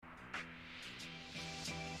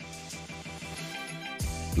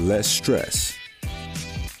Less stress,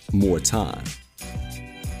 more time,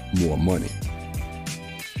 more money.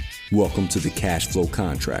 Welcome to the Cash Flow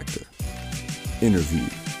Contractor interview.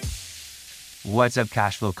 What's up,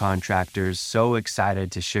 Cash Flow Contractors? So excited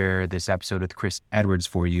to share this episode with Chris Edwards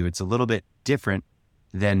for you. It's a little bit different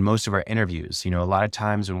than most of our interviews. You know, a lot of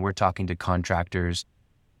times when we're talking to contractors,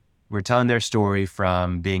 we're telling their story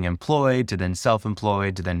from being employed to then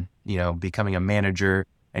self-employed to then, becoming a manager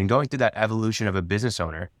and going through that evolution of a business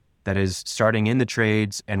owner that is starting in the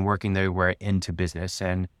trades and working their way into business.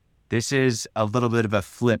 And this is a little bit of a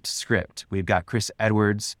flipped script. We've got Chris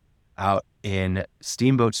Edwards out in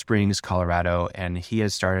Steamboat Springs, Colorado, and he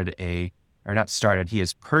has he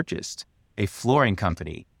has purchased a flooring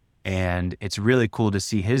company. And it's really cool to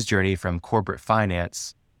see his journey from corporate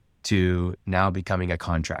finance to now becoming a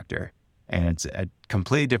contractor. And it's a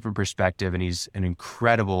completely different perspective. And he's an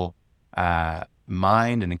incredible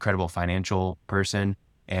mind, an incredible financial person.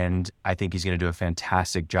 And I think he's going to do a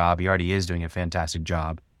fantastic job. He already is doing a fantastic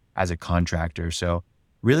job as a contractor. So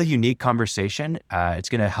really unique conversation. It's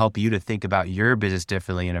going to help you to think about your business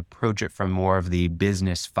differently and approach it from more of the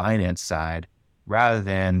business finance side rather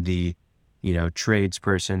than the,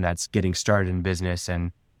 tradesperson that's getting started in business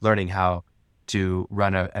and learning how to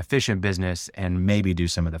run an efficient business and maybe do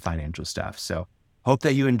some of the financial stuff. So hope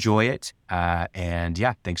that you enjoy it. And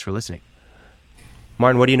thanks for listening.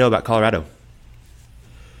 Martin, what do you know about Colorado?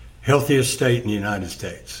 Healthiest state in the United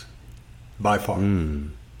States, by far.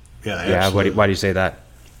 Yeah. Why do you say that?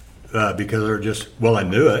 Because I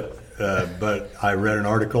knew it, but I read an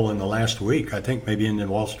article in the last week, I think maybe in the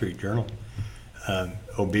Wall Street Journal,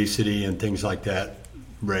 obesity and things like that,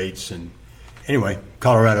 rates. And anyway,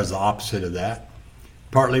 Colorado's the opposite of that,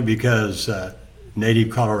 partly because native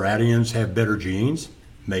Coloradians have better genes,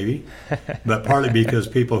 maybe, but partly because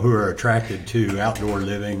people who are attracted to outdoor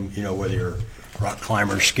living, whether you're a rock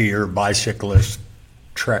climber, skier, bicyclist,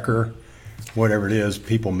 trekker, whatever it is,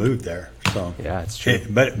 people move there. So yeah, it's true.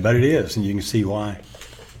 But it is, and you can see why.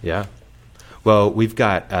 Yeah. Well, we've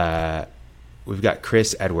got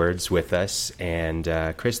Chris Edwards with us, and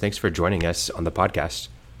Chris, thanks for joining us on the podcast.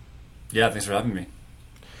 Yeah, thanks for having me.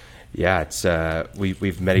 Yeah, it's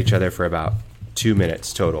we've met each other for about 2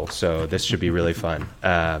 minutes total, so this should be really fun.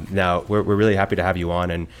 Now we're really happy to have you on,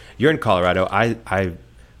 and you're in Colorado. I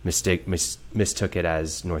mistook it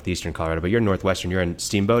as northeastern Colorado, but you're northwestern. You're in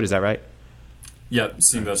Steamboat, is that right? Yep,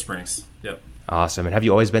 Steamboat Springs. Yep. Awesome. And have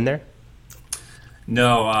you always been there?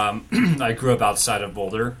 No, I grew up outside of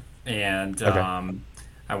Boulder, and Okay.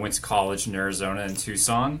 I went to college in Arizona in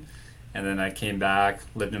Tucson, and then I came back,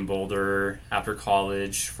 lived in Boulder after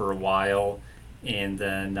college for a while, and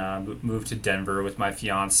then moved to Denver with my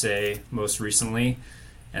fiance most recently.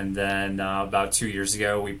 And then about 2 years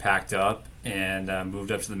ago, we packed up and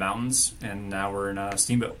moved up to the mountains, and now we're in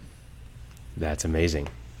Steamboat. That's amazing.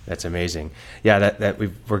 That's amazing. Yeah,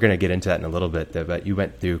 we're going to get into that in a little bit, but you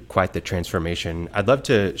went through quite the transformation. I'd love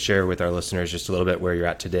to share with our listeners just a little bit where you're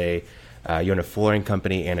at today. You own a flooring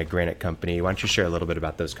company and a granite company. Why don't you share a little bit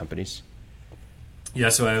about those companies? Yeah,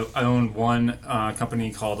 so I own one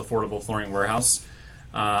company called Affordable Flooring Warehouse.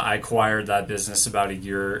 I acquired that business about a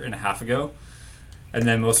year and a half ago. And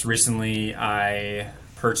then most recently, I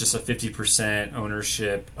purchased a 50%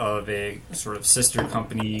 ownership of a sort of sister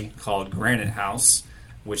company called Granite House,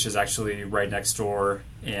 which is actually right next door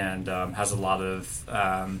and has a lot of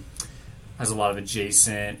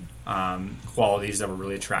adjacent qualities that were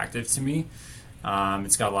really attractive to me.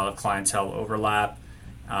 It's got a lot of clientele overlap,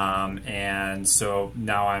 and so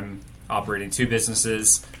now I'm operating two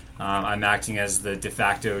businesses. I'm acting as the de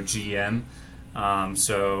facto GM.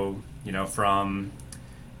 From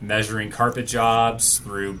measuring carpet jobs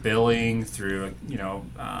through billing, through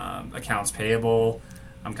accounts payable,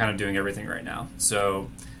 I'm kind of doing everything right now. So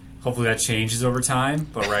hopefully that changes over time.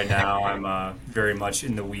 But right now I'm very much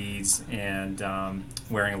in the weeds and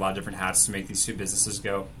wearing a lot of different hats to make these two businesses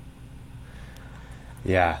go.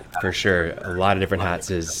 Yeah, for sure. A lot of different hats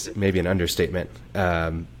is maybe an understatement.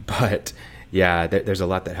 But yeah, there's a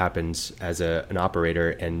lot that happens as an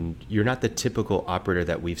operator, and you're not the typical operator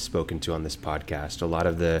that we've spoken to on this podcast. A lot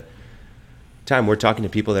of the time we're talking to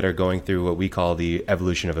people that are going through what we call the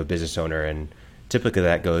evolution of a business owner, and typically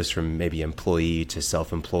that goes from maybe employee to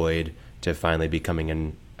self-employed to finally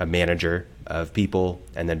becoming a manager of people,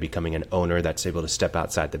 and then becoming an owner that's able to step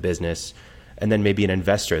outside the business, and then maybe an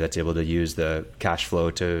investor that's able to use the cash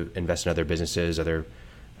flow to invest in other businesses, other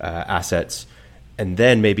assets, and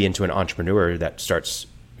then maybe into an entrepreneur that starts,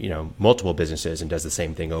 multiple businesses and does the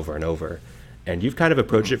same thing over and over. And you've kind of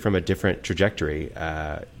approached it from a different trajectory.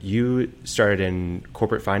 You started in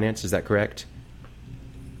corporate finance, is that correct?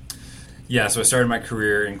 Yeah, so I started my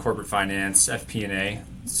career in corporate finance, FP&A.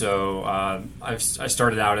 So I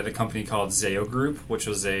started out at a company called Zayo Group, which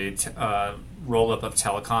was a roll-up of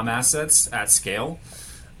telecom assets at scale.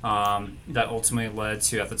 That ultimately led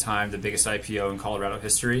to, at the time, the biggest IPO in Colorado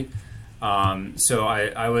history. So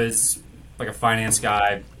I was like a finance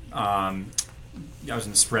guy. I was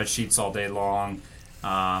in spreadsheets all day long,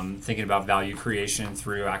 thinking about value creation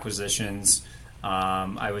through acquisitions.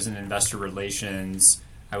 I was in investor relations.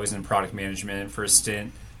 I was in product management for a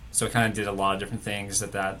stint. So I kind of did a lot of different things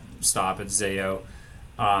at that stop at Zayo.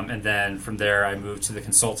 And then from there, I moved to the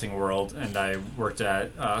consulting world, and I worked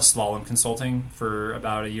at Slalom Consulting for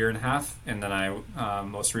about a year and a half. And then I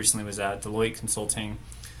most recently was at Deloitte Consulting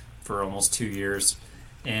for almost 2 years.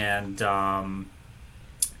 And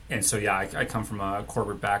so yeah, I come from a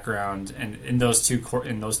corporate background, and in those two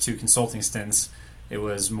consulting stints, it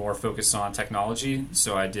was more focused on technology.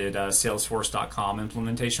 So I did Salesforce.com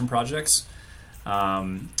implementation projects,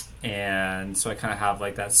 and so I kind of have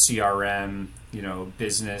like that CRM,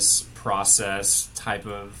 business process type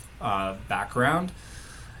of background.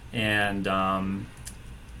 And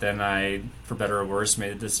then I, for better or worse,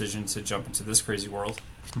 made the decision to jump into this crazy world.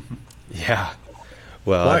 Yeah.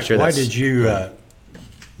 Well, why, I'm sure why did you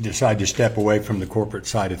decide to step away from the corporate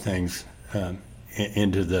side of things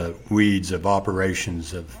into the weeds of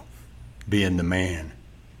operations, of being the man?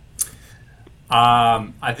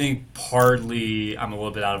 I think partly I'm a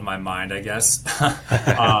little bit out of my mind, I guess.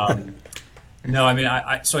 No, I mean,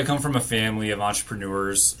 so I come from a family of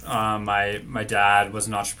entrepreneurs. My dad was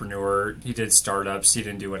an entrepreneur. He did startups. He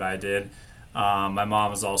didn't do what I did. My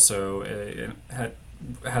mom was also had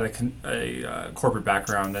a corporate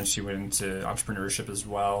background. Then she went into entrepreneurship as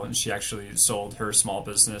well, and she actually sold her small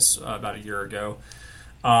business about a year ago.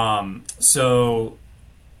 So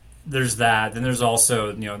there's that. Then there's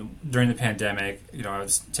also, during the pandemic, I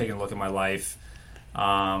was taking a look at my life.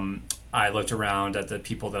 I looked around at the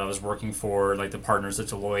people that I was working for, like the partners at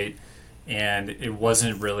Deloitte, and it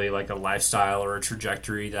wasn't really like a lifestyle or a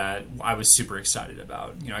trajectory that I was super excited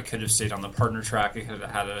about. I could have stayed on the partner track. I could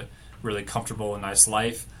have had a really comfortable and nice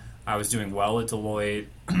life. I was doing well at Deloitte.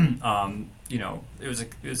 It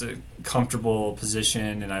was a comfortable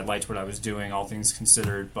position, and I liked what I was doing, all things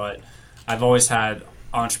considered. But I've always had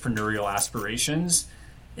entrepreneurial aspirations,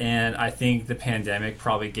 and I think the pandemic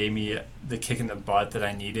probably gave me the kick in the butt that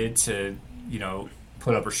I needed to,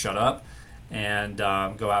 put up or shut up and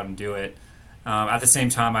go out and do it. At the same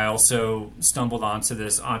time, I also stumbled onto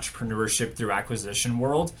this entrepreneurship through acquisition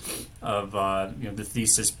world of, the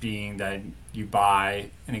thesis being that you buy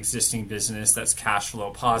an existing business that's cash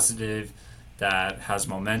flow positive, that has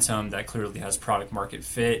momentum, that clearly has product market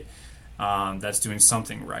fit, that's doing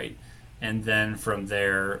something right. And then from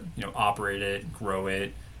there, operate it, grow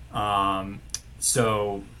it.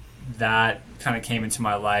 So that kind of came into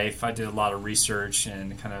my life. I did a lot of research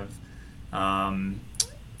and kind of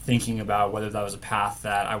thinking about whether that was a path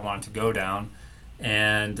that I wanted to go down.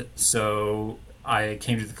 And so I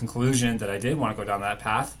came to the conclusion that I did want to go down that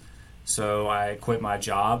path. So I quit my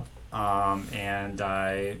job, and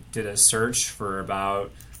I did a search for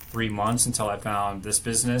about 3 months until I found this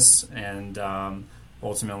business, and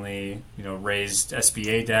ultimately, raised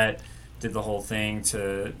SBA debt, did the whole thing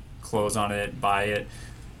to close on it, buy it,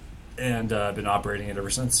 and been operating it ever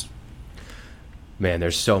since. Man,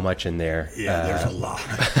 there's so much in there. Yeah, there's a lot.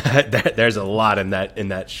 There's a lot in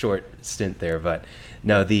that short stint there. But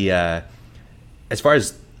no, as far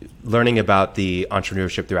as learning about the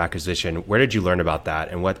entrepreneurship through acquisition, where did you learn about that,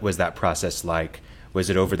 and what was that process like?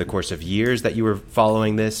 Was it over the course of years that you were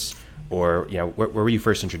following this, or where were you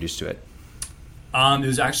first introduced to it? It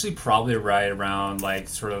was actually probably right around like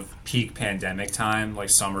sort of peak pandemic time,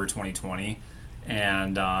 like summer 2020,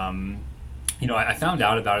 and I found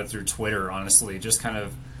out about it through Twitter, honestly, just kind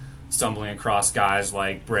of stumbling across guys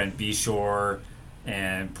like Brent Beshore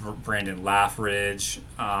and Brandon Laffridge,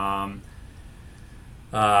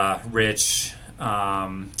 Rich,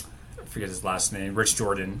 I forget his last name, Rich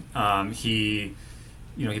Jordan. He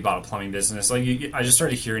bought a plumbing business. I just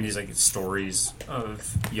started hearing these stories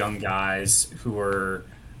of young guys who were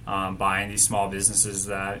buying these small businesses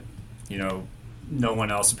that no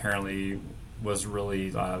one else apparently was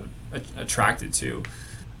really attracted to.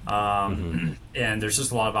 And there's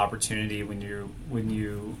just a lot of opportunity when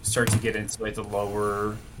you start to get into the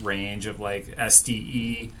lower range of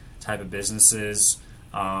SDE type of businesses.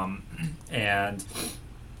 And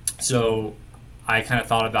so I kind of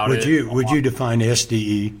thought about Would you define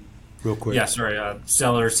SDE real quick? Yeah, sorry.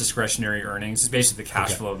 Seller's discretionary earnings is basically the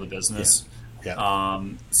cash flow of the business. Yeah.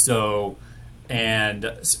 So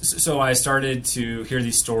I started to hear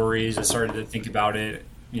these stories. I started to think about it.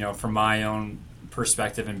 from my own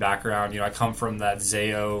perspective and background, I come from that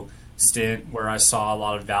Zayo stint where I saw a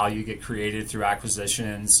lot of value get created through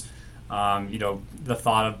acquisitions. The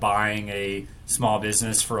thought of buying a small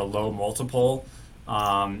business for a low multiple,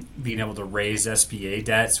 being able to raise SBA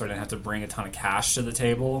debt so I didn't have to bring a ton of cash to the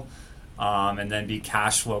table, and then be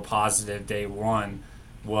cash flow positive day one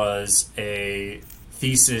was a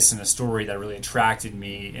thesis and a story that really attracted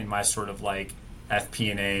me in my sort of like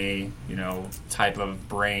FP&A, type of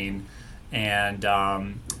brain. And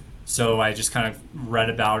so I just kind of read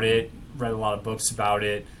about it, read a lot of books about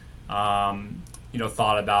it,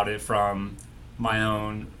 thought about it from my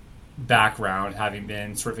own background, having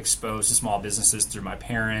been sort of exposed to small businesses through my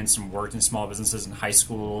parents and worked in small businesses in high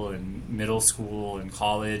school and middle school and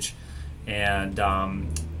college, and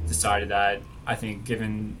decided that I think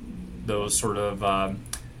given those sort of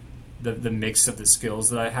the mix of the skills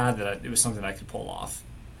that I had, that it was something I could pull off.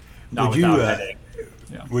 Would you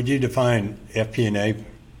would you define FP&A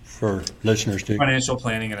for listeners too? Financial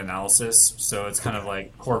planning and analysis. So it's kind of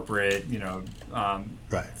like corporate,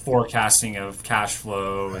 right. forecasting of cash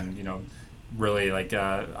flow, right. And really like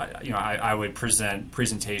I would present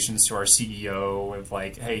presentations to our CEO with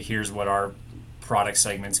like, hey, here's what our product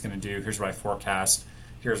segment's going to do. Here's what I forecast.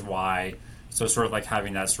 Here's why. So sort of like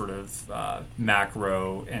having that sort of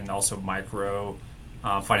macro and also micro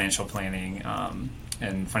financial planning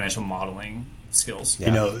and financial modeling skills.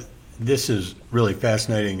 Yeah. This is really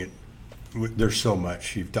fascinating. There's so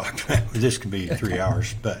much you've talked about. This could be 3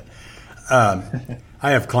 hours, but I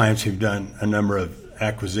have clients who've done a number of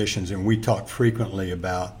acquisitions, and we talk frequently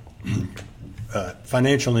about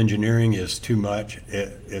financial engineering is too much.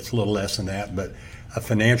 It's a little less than that, but a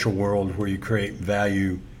financial world where you create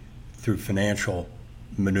value through financial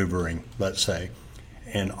maneuvering, let's say,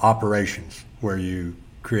 and operations where you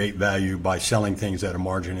create value by selling things at a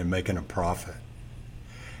margin and making a profit.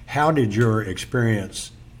 How did your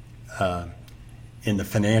experience in the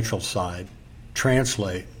financial side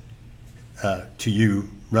translate to you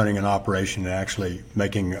running an operation and actually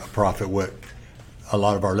making a profit, what a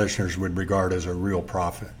lot of our listeners would regard as a real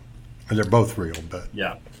profit? And they're both real, but...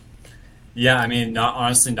 Yeah, I mean,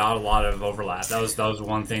 honestly, not a lot of overlap. That was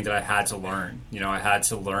one thing that I had to learn. I had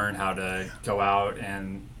to learn how to go out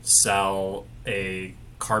and sell a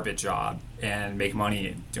carpet job and make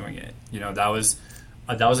money doing it. That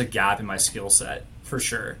was a gap in my skill set for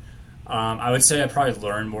sure. I would say I probably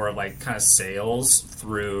learned more of like kind of sales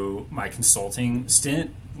through my consulting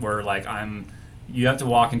stint, where like you have to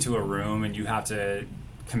walk into a room and you have to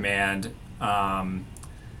command.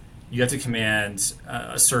 You have to command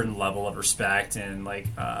a certain level of respect and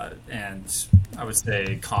and I would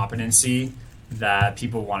say competency that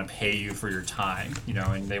people want to pay you for your time,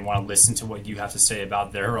 and they want to listen to what you have to say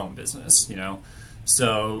about their own business,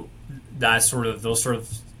 So that sort of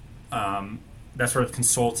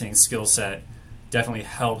consulting skill set definitely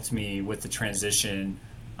helped me with the transition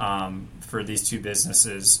for these two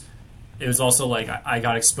businesses. It was also like I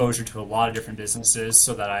got exposure to a lot of different businesses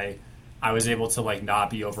so that I was able to like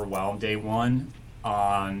not be overwhelmed day one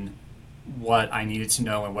on what I needed to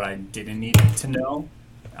know and what I didn't need to know,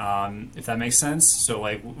 if that makes sense. So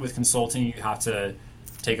like with consulting, you have to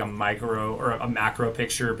take a micro or a macro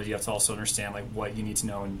picture, but you have to also understand like what you need to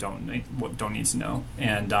know and don't need to know.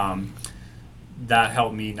 And that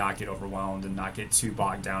helped me not get overwhelmed and not get too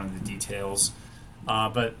bogged down in the details.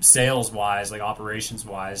 But sales wise, like operations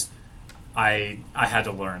wise, I had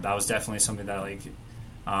to learn. That was definitely something that like,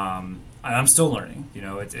 and I'm still learning.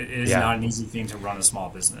 It is not an easy thing to run a small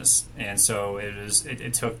business, and so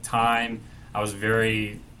it took time. I was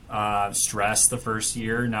very stressed the first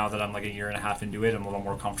year. Now that I'm like a year and a half into it, I'm a little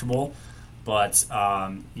more comfortable. But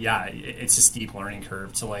it's a steep learning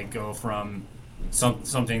curve to like go from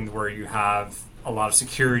something where you have a lot of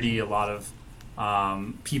security, a lot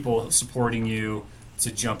of people supporting you,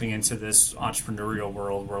 to jumping into this entrepreneurial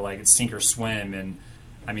world where like it's sink or swim. And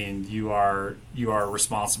I mean, you are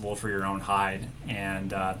responsible for your own hide, and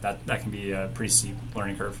that can be a pretty steep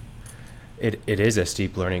learning curve. It is a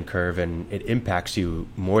steep learning curve, and it impacts you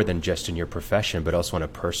more than just in your profession, but also on a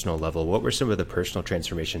personal level. What were some of the personal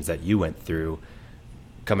transformations that you went through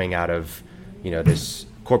coming out of, this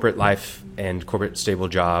corporate life and corporate stable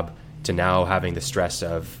job to now having the stress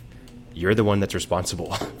of you're the one that's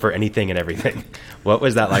responsible for anything and everything? What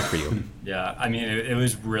was that like for you? Yeah, I mean, it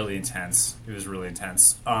was really intense. It was really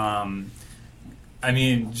intense. I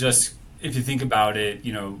mean, just if you think about it,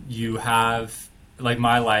 you have, like,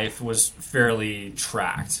 my life was fairly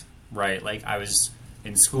tracked, right? Like, I was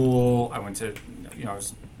in school, I went to, I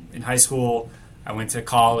was in high school, I went to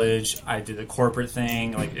college, I did the corporate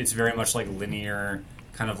thing. Like, it's very much like linear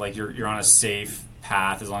kind of like you're on a safe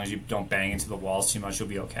path. As long as you don't bang into the walls too much, you'll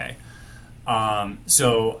be okay.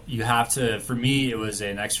 So you have to, for me, it was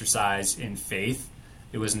an exercise in faith.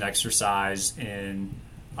 It was an exercise in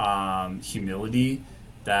humility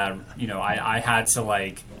that, I had to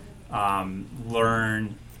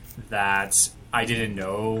learn that I didn't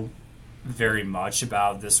know very much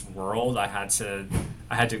about this world. I had to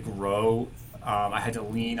grow. I had to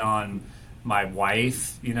lean on my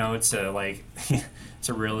wife, to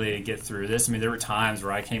to really get through this. I mean, there were times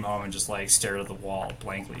where I came home and just stared at the wall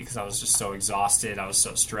blankly because I was just so exhausted. I was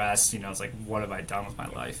so stressed. I was like, what have I done with my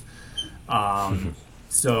life?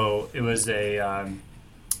 So it was it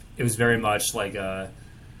was very much like a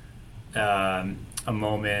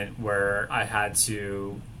moment where I had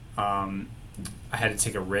to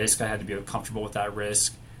take a risk. I had to be comfortable with that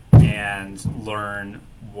risk and learn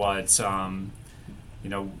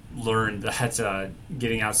learn that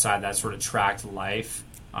getting outside that sort of tracked life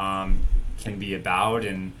can be about.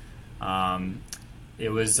 And it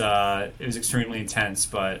was extremely intense,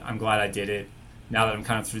 but I'm glad I did it. Now that I'm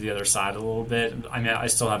kind of through the other side a little bit, I mean, I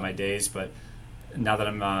still have my days, but now that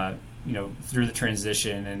I'm through the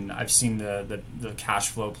transition and I've seen the cash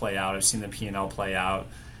flow play out, I've seen the P&L play out.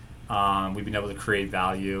 We've been able to create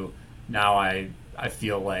value. Now I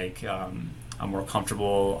feel like I'm more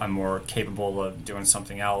comfortable. I'm more capable of doing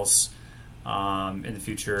something else in the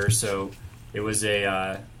future. So it was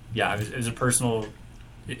it was a personal.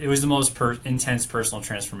 It was the most intense personal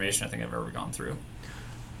transformation I think I've ever gone through.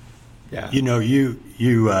 Yeah.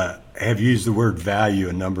 You have used the word value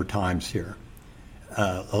a number of times here.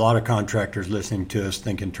 A lot of contractors listening to us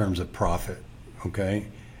think in terms of profit, okay?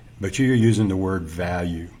 But you're using the word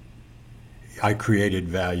value. I created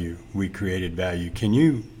value. We created value. Can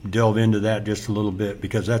you delve into that just a little bit?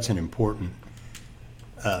 Because that's an important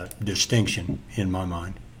distinction in my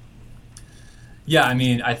mind. Yeah, I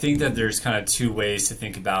mean, I think that there's kind of two ways to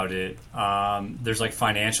think about it. There's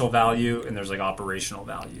financial value and there's operational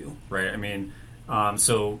value, right? I mean,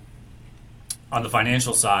 so on the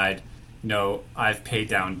financial side, I've paid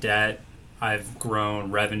down debt, I've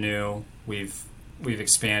grown revenue, we've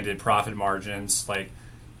expanded profit margins,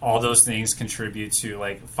 all those things contribute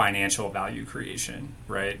to financial value creation,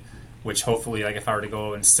 right? Which hopefully, if I were to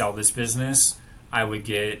go and sell this business, I would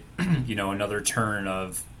get, another turn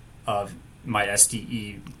of my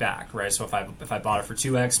SDE back, right? So if I bought it for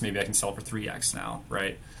 2x, maybe I can sell it for 3x now,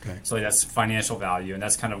 right? Okay. So that's financial value, and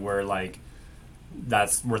that's kind of where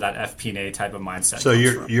that's where that FP&A type of mindset. So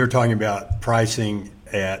comes from. You're talking about pricing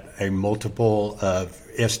at a multiple of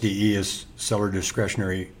SDE is seller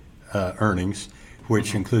discretionary earnings,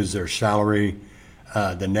 which includes their salary,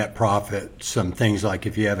 the net profit, some things like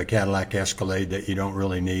if you have a Cadillac Escalade that you don't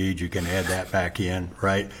really need, you can add that back in,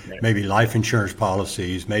 right? Right. Maybe life insurance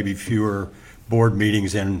policies, maybe fewer board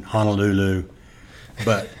meetings in Honolulu.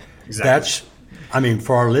 But Exactly.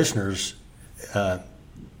 for our listeners,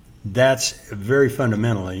 that's very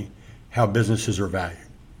fundamentally how businesses are valued.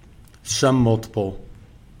 Some multiple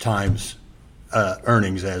times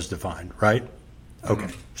earnings as defined, right? Okay,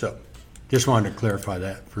 so just wanted to clarify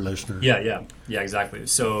that for listeners. Yeah, exactly.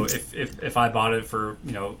 So if I bought it for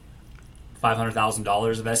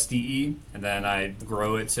 $500,000 of SDE, and then I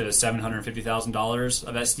grow it to $750,000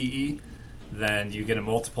 of SDE, then you get a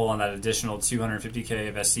multiple on that additional $250K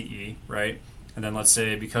of SDE, right? And then let's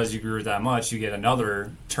say because you grew it that much, you get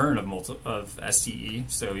another turn of SDE.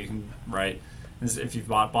 So you can if you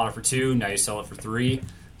bought it for 2, now you sell it for 3.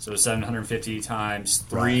 So 750 times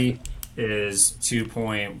 3 is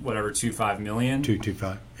 2.25 million.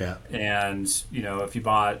 225, yeah. And if you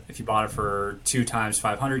bought it for 2 times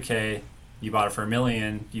 500K, you bought it for $1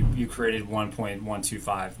 million. You created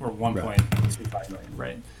 1.125 or 1.25 million,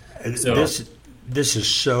 right? So This is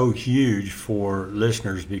so huge for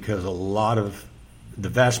listeners because a lot of the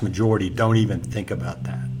vast majority don't even think about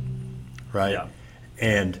that, right? Yeah.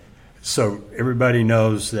 And so everybody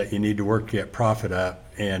knows that you need to work to get profit up,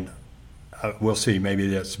 and we'll see, maybe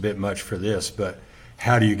that's a bit much for this, but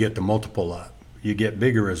how do you get the multiple up? You get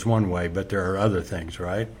bigger is one way, but there are other things,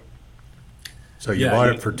 right? So you bought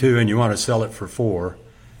it for 2 and you want to sell it for 4.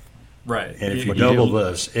 Right. And if you double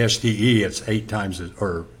this SDE, it's 8 times it's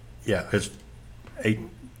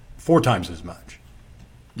 4 times as much.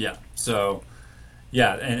 Yeah. So,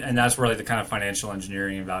 and that's where the kind of financial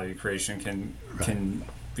engineering and value creation can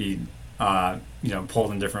be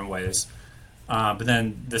pulled in different ways. But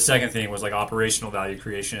then the second thing was operational value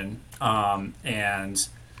creation. And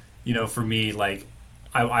for me,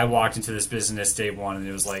 I walked into this business day one and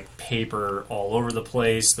it was paper all over the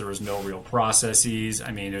place. There was no real processes.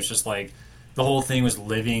 I mean, it was just the whole thing was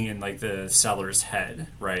living in like the seller's head,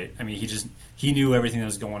 right? I mean, he knew everything that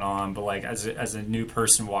was going on, but like as a new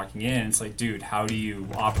person walking in, it's like, dude, how do you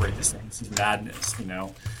operate this thing? This is madness, you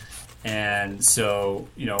know. And so,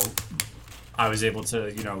 I was able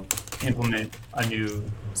to, implement a new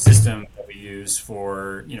system that we use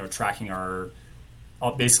for, tracking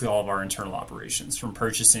basically all of our internal operations, from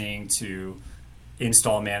purchasing to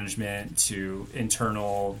install management to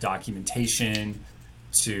internal documentation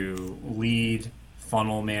to lead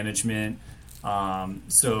funnel management.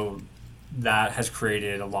 So that has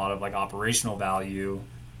created a lot of like operational value,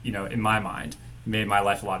 in my mind. It made my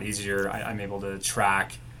life a lot easier. I'm able to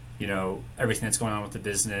track, everything that's going on with the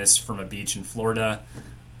business from a beach in Florida.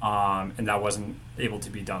 And that wasn't able to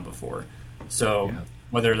be done before. So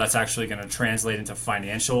whether that's actually going to translate into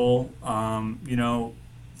financial,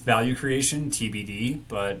 value creation, TBD,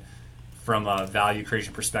 but from a value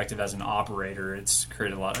creation perspective as an operator, it's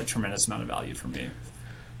created a tremendous amount of value for me.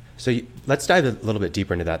 So let's dive a little bit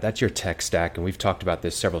deeper into that. That's your tech stack, and we've talked about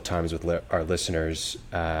this several times with our listeners.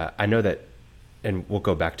 I know that, and we'll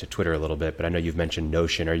go back to Twitter a little bit, but I know you've mentioned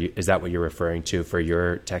Notion. Is that what you're referring to for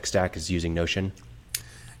your tech stack, is using Notion?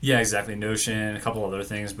 Yeah, exactly. Notion, a couple other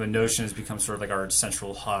things, but Notion has become sort of like our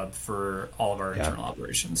central hub for all of our internal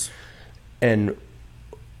operations. And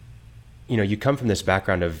you come from this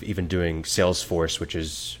background of even doing Salesforce, which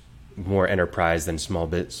is more enterprise than small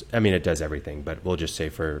bits. I mean, it does everything, but we'll just say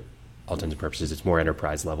for all intents and purposes, it's more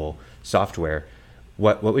enterprise level software.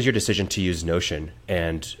 What was your decision to use Notion,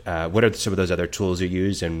 and what are some of those other tools you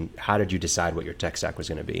use, and how did you decide what your tech stack was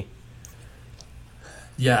going to be?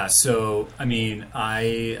 Yeah, so I mean,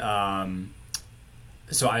 I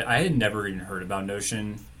had never even heard about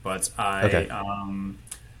Notion, but I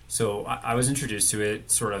was introduced to it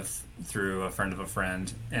sort of through a friend of a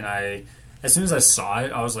friend, and as soon as I saw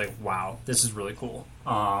it, I was like, wow, this is really cool.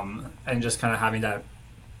 And just kind of having that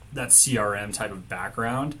CRM type of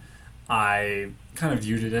background, I kind of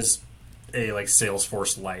viewed it as a like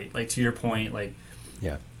Salesforce light. Like, to your point, like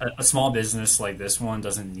a small business like this one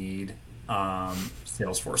doesn't need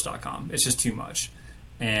Salesforce.com. It's just too much.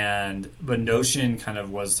 But Notion kind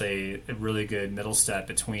of was a really good middle step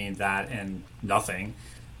between that and nothing.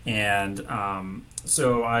 And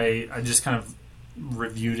so I just kind of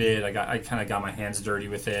reviewed it. I kind of got my hands dirty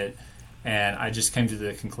with it, and I just came to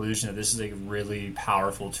the conclusion that this is a really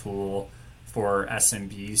powerful tool for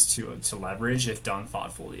SMBs to leverage if done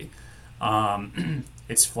thoughtfully.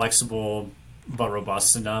 It's flexible but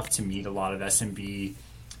robust enough to meet a lot of SMB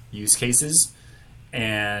use cases,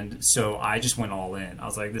 and so I just went all in. I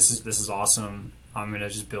was like, this is awesome. I'm gonna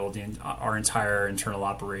just build our entire internal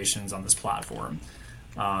operations on this platform.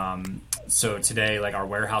 So today, like, our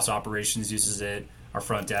warehouse operations uses it, our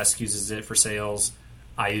front desk uses it for sales.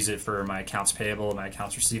 I use it for my accounts payable, my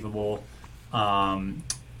accounts receivable. And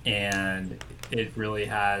it really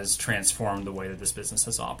has transformed the way that this business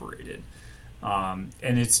has operated. And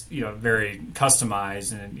it's, very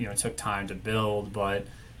customized, and it took time to build, but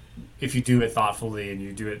if you do it thoughtfully and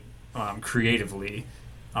you do it creatively,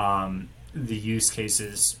 the use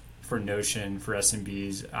cases for Notion for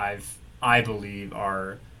SMBs, I believe,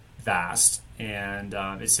 are vast, and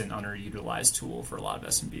it's an underutilized tool for a lot of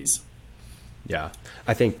SMBs. Yeah,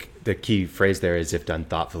 I think the key phrase there is if done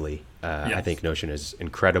thoughtfully. Yes. I think Notion is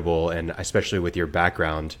incredible, and especially with your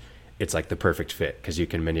background, it's like the perfect fit because you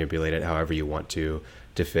can manipulate it however you want to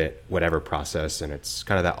fit whatever process, and it's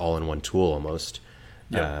kind of that all-in-one tool almost.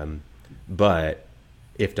 Yeah. But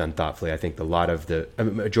if done thoughtfully, I think a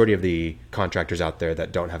majority of the contractors out there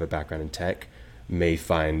that don't have a background in tech may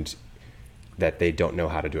find that they don't know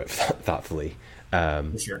how to do it thoughtfully,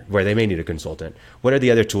 sure. Where they may need a consultant. What are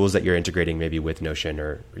the other tools that you're integrating maybe with Notion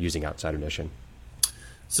or using outside of Notion?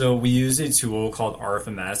 So we use a tool called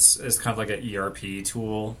RFMS. It's kind of like an ERP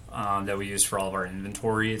tool that we use for all of our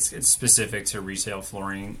inventory. It's specific to retail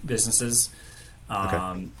flooring businesses.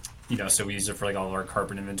 Okay. So we use it for like all of our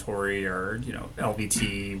carpet inventory or,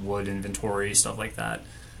 LVT, wood inventory, stuff like that.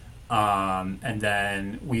 And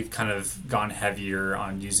then we've kind of gone heavier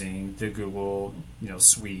on using the Google,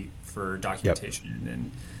 suite for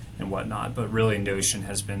documentation and whatnot. But really, Notion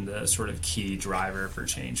has been the sort of key driver for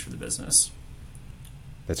change for the business.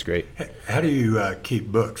 That's great. How do you keep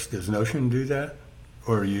books? Does Notion do that?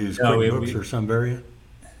 Or use QuickBooks or some variant?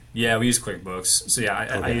 Yeah, we use QuickBooks. So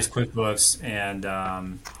I use QuickBooks, and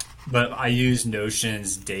but I use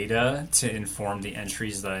Notion's data to inform the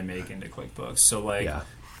entries that I make into QuickBooks. So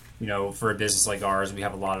for a business like ours, we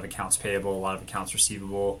have a lot of accounts payable, a lot of accounts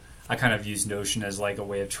receivable. I kind of use Notion as like a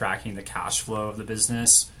way of tracking the cash flow of the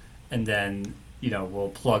business, and then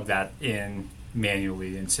we'll plug that in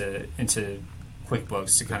manually into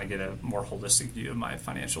QuickBooks to kind of get a more holistic view of my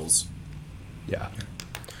financials. Yeah.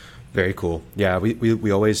 Very cool. Yeah,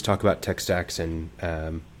 we always talk about tech stacks, and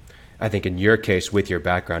I think in your case, with your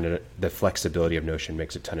background, the flexibility of Notion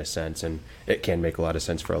makes a ton of sense, and it can make a lot of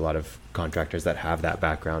sense for a lot of contractors that have that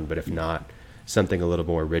background. But if not, something a little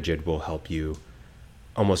more rigid will help you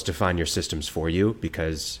almost define your systems for you,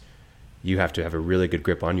 because you have to have a really good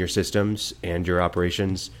grip on your systems and your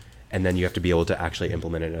operations, and then you have to be able to actually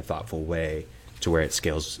implement it in a thoughtful way to where it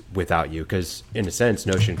scales without you. Because in a sense,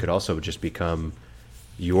 Notion could also just become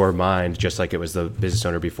your mind, just like it was the business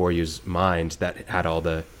owner before you's mind that had all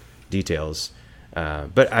the details.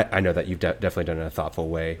 But I know that you've definitely done it in a thoughtful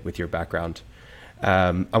way with your background.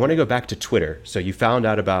 I want to go back to Twitter. So you found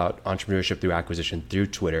out about entrepreneurship through acquisition through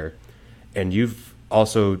Twitter, and you've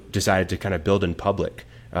also decided to kind of build in public.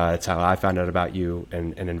 That's how I found out about you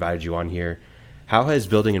and invited you on here. How has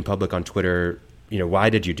building in public on Twitter, why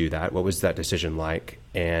did you do that? What was that decision like?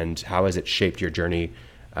 And how has it shaped your journey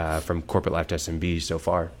from corporate life to SMB so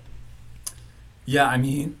far? Yeah, I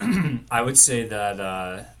mean, I would say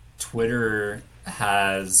that Twitter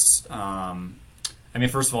has,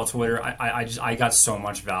 first of all, Twitter, I got so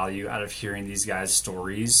much value out of hearing these guys'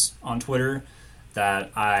 stories on Twitter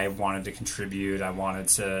that I wanted to contribute. I wanted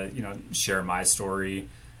to, share my story,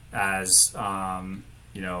 as,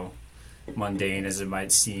 mundane as it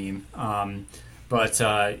might seem. I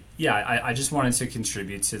just wanted to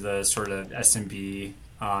contribute to the sort of SMB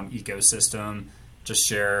ecosystem, just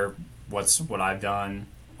share what I've done.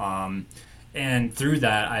 And through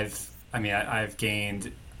that, I've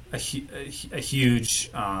gained a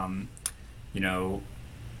huge, I've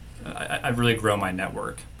really grown my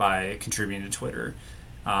network by contributing to Twitter.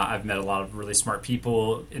 I've met a lot of really smart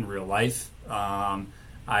people in real life. I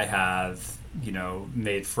have,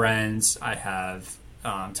 made friends. I have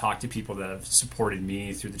talked to people that have supported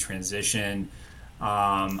me through the transition.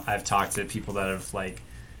 I've talked to people that have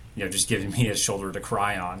just given me a shoulder to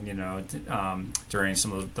cry on, during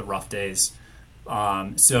some of the rough days.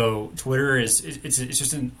 So Twitter it's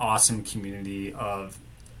just an awesome community of,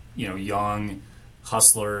 young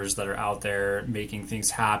hustlers that are out there making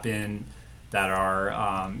things happen, that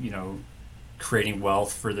are, creating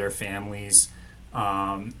wealth for their families,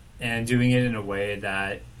 and doing it in a way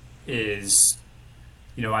that is,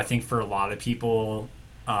 I think for a lot of people,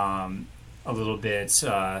 a little bit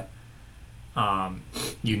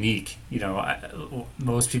unique.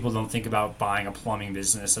 Most people don't think about buying a plumbing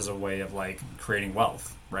business as a way of creating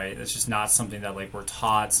wealth, right? It's just not something that we're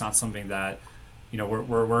taught. It's not something that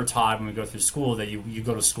we're taught when we go through school, that you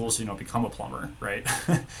go to school so you don't become a plumber, right?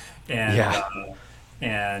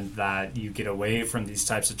 And that you get away from these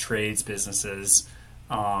types of trades businesses.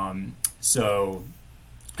 So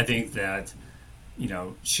I think that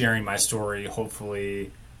sharing my story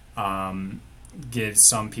hopefully gives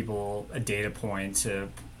some people a data point to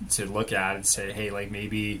look at and say, hey,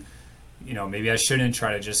 maybe I shouldn't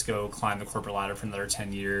try to just go climb the corporate ladder for another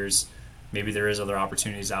 10 years. Maybe there is other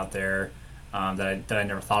opportunities out there that I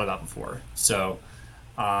never thought about before. So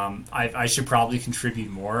I should probably contribute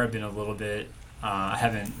more. I've been a little bit, I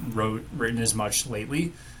haven't written as much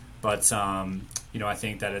lately, but I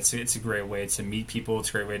think that it's a great way to meet people. It's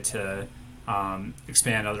a great way to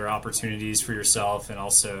expand other opportunities for yourself, and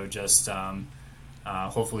also just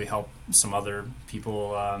hopefully help some other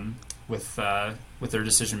people with their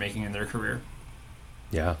decision making in their career.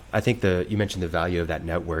 Yeah, I think you mentioned the value of that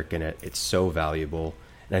network, and it's so valuable.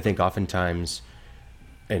 And I think oftentimes,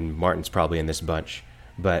 and Martin's probably in this bunch,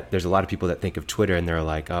 but there's a lot of people that think of Twitter and they're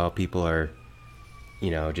like, oh, people are,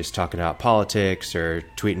 just talking about politics or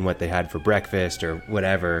tweeting what they had for breakfast or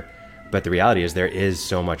whatever. But the reality is there is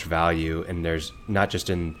so much value, and there's not just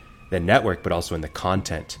in the network, but also in the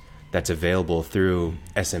content that's available through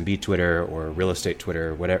SMB Twitter or real estate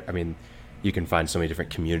Twitter, whatever. I mean, you can find so many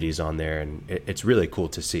different communities on there, and it's really cool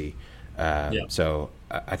to see. So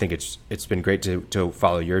I think it's been great to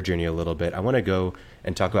follow your journey a little bit. I want to go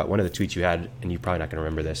and talk about one of the tweets you had, and you're probably not going to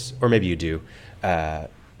remember this, or maybe you do.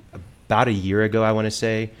 About a year ago, I want to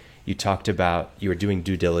say, you talked about you were doing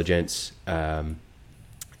due diligence, and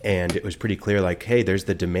it was pretty clear, hey, there's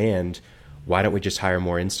the demand. Why don't we just hire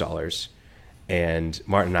more installers? And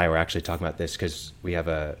Martin and I were actually talking about this because we have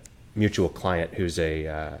a mutual client who's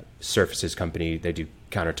a surfaces company. They do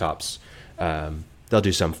countertops. They'll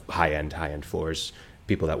do some high-end floors,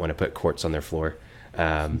 people that want to put quartz on their floor.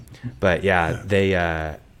 But yeah,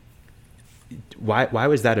 they, why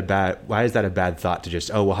is that a bad thought to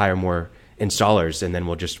just, we'll hire more installers and then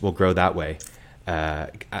we'll grow that way?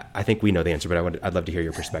 I think we know the answer, but I'd love to hear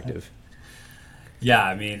your perspective. Yeah,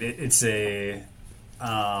 I mean, it's a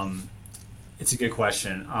good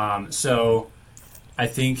question. So I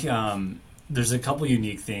think there's a couple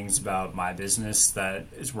unique things about my business that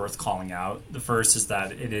is worth calling out. The first is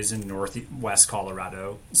that it is in northwest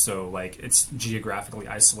Colorado, so like it's geographically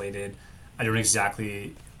isolated. I don't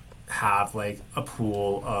exactly have like a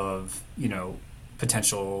pool of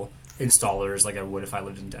potential installers like I would if I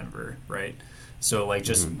lived in Denver, right? So like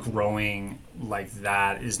just growing like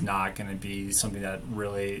that is not going to be something that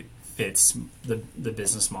really fits the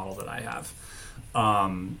business model that I have.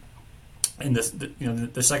 And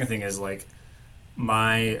the second thing is like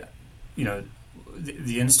my,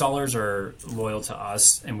 the installers are loyal to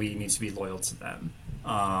us and we need to be loyal to them.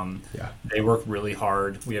 They work really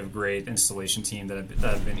hard. We have a great installation team that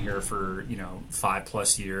have been here for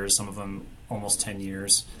 5+ years, some of them almost 10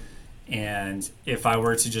 years. And if I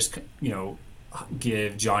were to just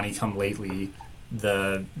give Johnny come lately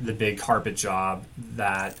the big carpet job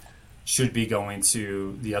that should be going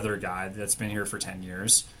to the other guy that's been here for 10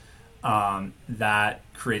 years, that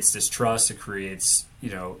creates distrust. It creates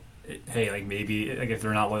hey, like maybe like if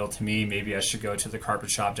they're not loyal to me, maybe I should go to the carpet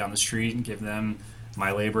shop down the street and give them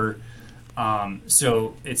my labor.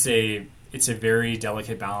 So it's a very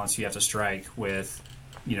delicate balance you have to strike with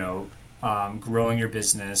growing your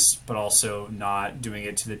business, but also not doing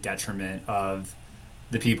it to the detriment of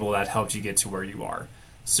the people that helped you get to where you are.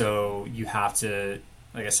 So you have to,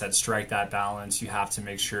 like I said, strike that balance. You have to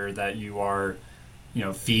make sure that you are,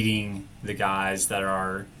 feeding the guys that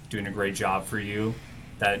are doing a great job for you,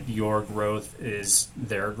 that your growth is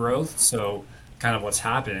their growth. So kind of what's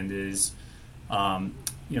happened is,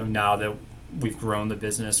 now that we've grown the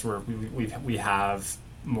business, we have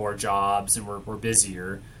more jobs and we're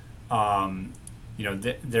busier.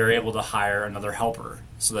 They're able to hire another helper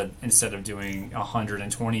so that instead of doing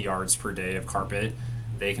 120 yards per day of carpet,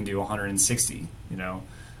 they can do 160,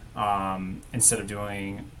 instead of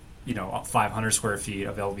doing, 500 square feet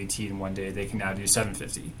of LVT in one day, they can now do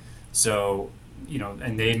 750. So,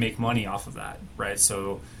 and they make money off of that, right?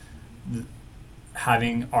 So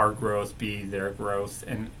having our growth be their growth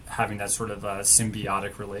and having that sort of a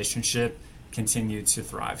symbiotic relationship continue to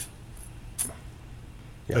thrive.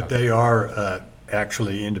 But they are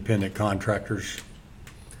actually independent contractors.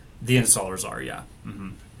 The installers are, yeah.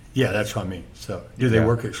 Mm-hmm. Yeah, that's what I mean. So do they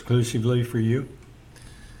work exclusively for you?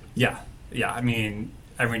 Yeah. I mean,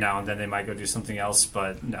 every now and then they might go do something else,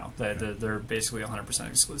 but no, they're basically 100%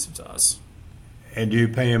 exclusive to us. And do you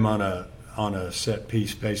pay them on a set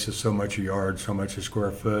piece basis, so much a yard, so much a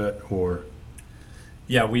square foot, or?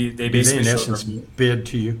 Yeah, they basically do they in essence bid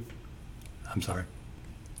to you? I'm sorry.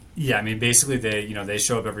 Yeah, I mean, basically they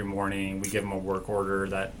show up every morning. We give them a work order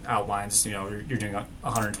that outlines, you're doing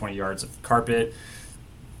 120 yards of carpet,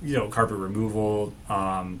 carpet removal,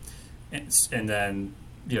 and then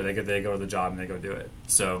they go to the job and they go do it.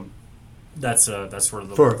 So that's sort of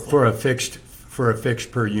the for a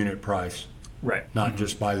fixed per unit price, right? Not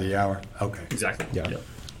just by the hour. Okay, exactly. Yeah.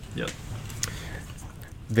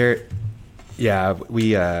 Yep. We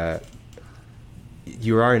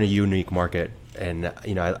you are in a unique market. And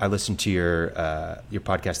I listened to your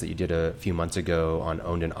podcast that you did a few months ago on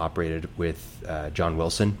Owned and Operated with John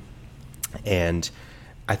Wilson, and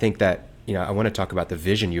I think that I want to talk about the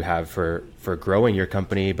vision you have for growing your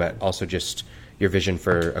company, but also just your vision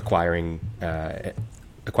for acquiring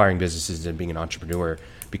businesses and being an entrepreneur,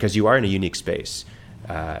 because you are in a unique space.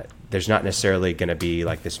 There's not necessarily going to be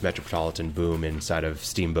like this metropolitan boom inside of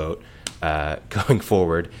Steamboat going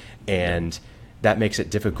forward, and that makes it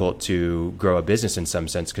difficult to grow a business in some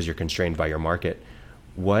sense because you're constrained by your market.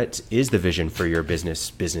 What is the vision for your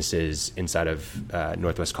businesses inside of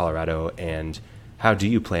Northwest Colorado, and how do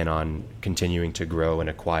you plan on continuing to grow and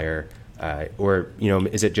acquire? Or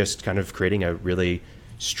is it just kind of creating a really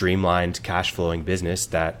streamlined, cash flowing business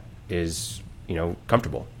that is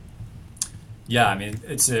comfortable? Yeah, I mean,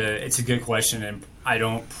 it's a good question, and I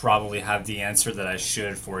don't probably have the answer that I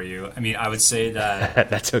should for you. I mean, I would say that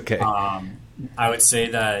that's okay. I would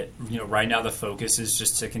say that right now the focus is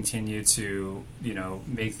just to continue to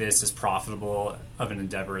make this as profitable of an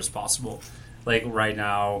endeavor as possible. Like right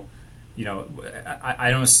now,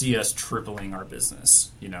 I don't see us tripling our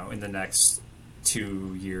business in the next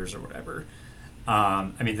 2 years or whatever.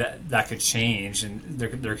 I mean that could change, and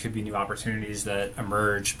there could be new opportunities that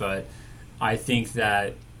emerge, but I think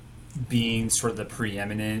that being sort of the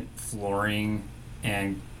preeminent flooring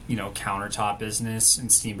and countertop business in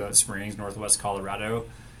Steamboat Springs, Northwest Colorado,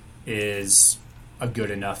 is a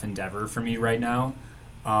good enough endeavor for me right now.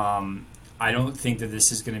 I don't think that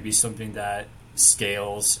this is going to be something that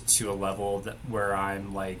scales to a level where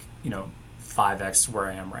I'm like 5x where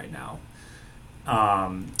I am right now.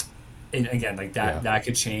 And again, like that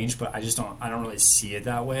could change, but I don't really see it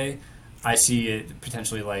that way. I see it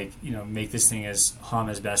potentially like, make this thing as hum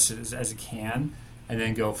as best as it can, and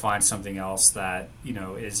then go find something else that,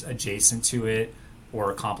 is adjacent to it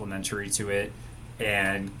or complementary to it,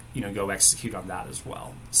 and, go execute on that as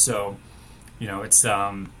well. So, it's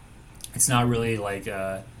not really like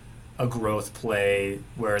a growth play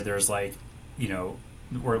where there's like,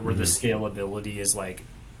 where the scalability is like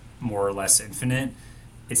more or less infinite.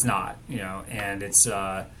 It's not, and it's,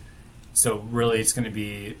 so really it's going to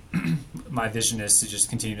be, my vision is to just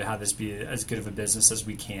continue to have this be as good of a business as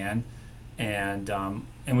we can. And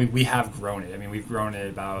we have grown it. I mean, we've grown it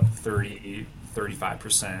about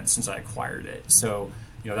 35% since I acquired it. So,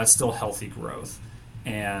 that's still healthy growth.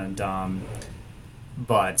 And,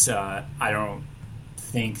 but I don't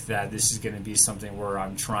think that this is going to be something where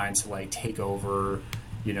I'm trying to like take over,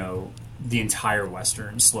 the entire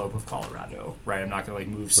western slope of Colorado, right? I'm not going to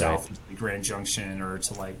like move south to Grand Junction or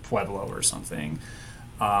to like Pueblo or something.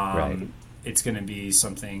 It's going to be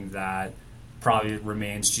something that probably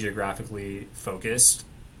remains geographically focused,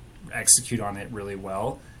 execute on it really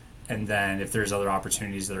well, and then if there's other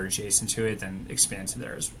opportunities that are adjacent to it, then expand to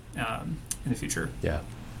there in the future. Yeah.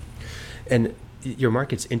 And your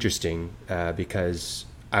market's interesting because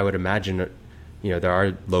I would imagine, there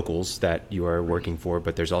are locals that you are working for,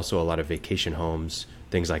 but there's also a lot of vacation homes,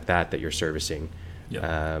 things like that you're servicing.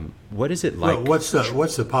 Yep. What is it like? Well, what's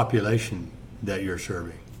the population that you're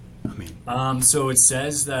serving? I mean, so it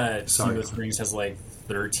says that Steamboat Springs has like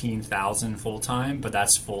 13,000 full time, but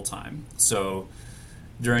that's full time. So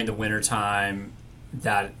during the winter time,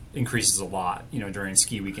 that increases a lot. During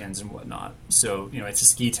ski weekends and whatnot. So it's a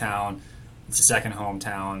ski town. It's a second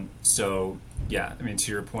hometown. So yeah, I mean,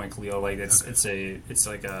 to your point, Khalil, like it's a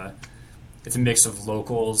mix of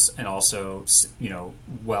locals and also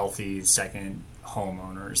wealthy second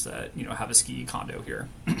homeowners that have a ski condo here.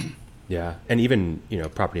 Yeah, and even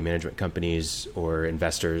property management companies or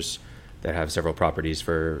investors that have several properties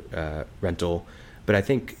for rental. But I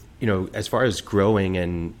think as far as growing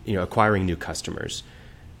and acquiring new customers,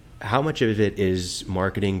 how much of it is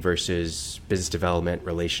marketing versus business development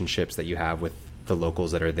relationships that you have with the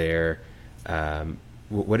locals that are there?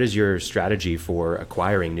 What is your strategy for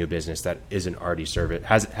acquiring new business that hasn't already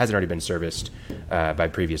been serviced by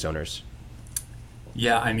previous owners?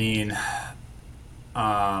 Yeah, I mean,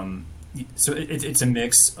 so it's a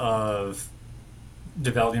mix of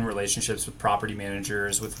developing relationships with property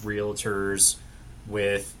managers, with realtors,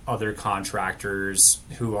 with other contractors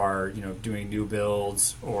who are doing new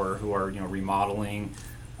builds or who are remodeling.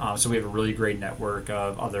 So we have a really great network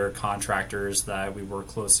of other contractors that we work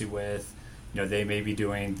closely with. They may be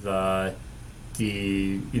doing the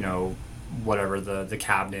whatever the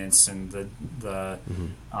cabinets and the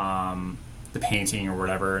painting or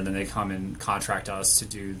whatever, and then they come and contract us to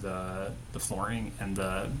do the flooring and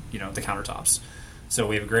the countertops. So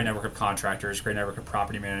we have a great network of contractors, great network of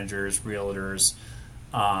property managers, realtors,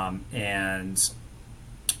 and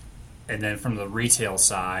then from the retail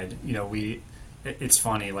side, it's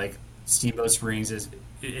funny, like Steamboat Springs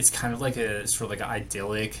it's kind of like a sort of like an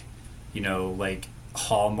idyllic, like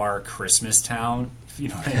Hallmark Christmas town, if you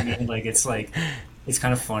know what I mean. It's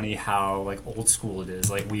kind of funny how like old school it is.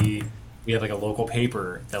 Like we have like a local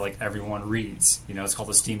paper that like everyone reads. It's called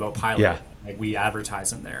the Steamboat Pilot. Yeah. Like we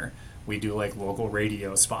advertise in there. We do like local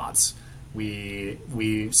radio spots. We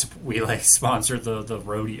like sponsor the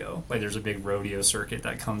rodeo. Like there's a big rodeo circuit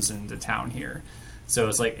that comes into town here. So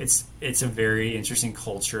it's like it's a very interesting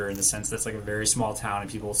culture in the sense that it's like a very small town and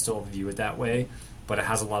people still view it that way, but it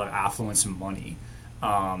has a lot of affluence and money.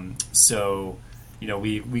 So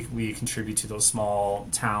we contribute to those small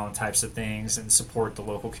town types of things and support the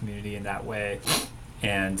local community in that way.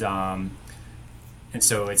 And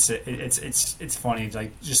so it's funny,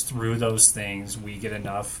 like just through those things we get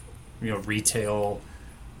enough retail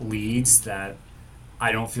leads that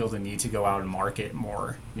I don't feel the need to go out and market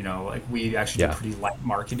more. Like we actually do pretty light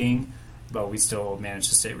marketing, but we still manage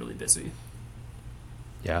to stay really busy.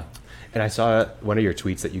 Yeah. And I saw one of your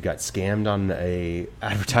tweets that you got scammed on a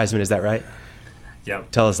advertisement. Is that right? Yep.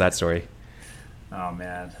 Tell us that story. Oh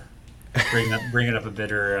man, bringing up a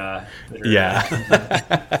bitter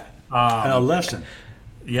yeah. A lesson.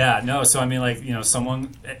 Yeah, no. So I mean, like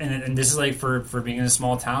someone, and this is like for being in a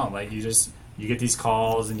small town, like you get these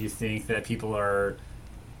calls and you think that people are,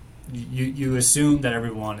 you assume that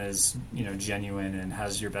everyone is genuine and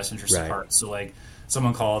has your best interest at heart. So like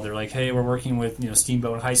someone called, they're like, hey, we're working with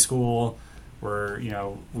Steamboat High School, we're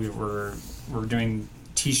doing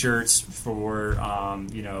T-shirts for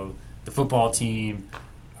the football team.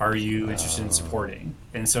 Are you interested in supporting?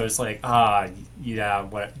 And so it's like, yeah,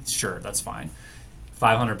 what? Sure, that's fine.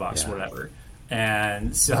 $500, whatever.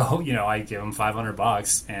 And so, I give him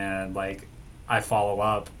 $500 and like I follow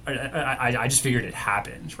up. I just figured it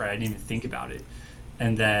happened, right? I didn't even think about it.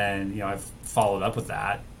 And then, I've followed up with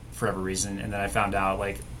that for whatever reason. And then I found out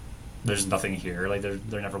like there's nothing here. Like there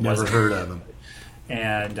never was. Never heard of him.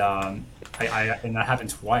 And and that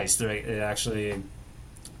happened twice. It actually,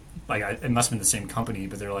 like, it must have been the same company,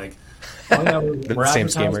 but they're like, oh yeah, we're same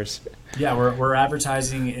scammers. Yeah, we're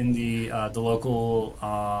advertising in the local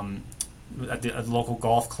at the local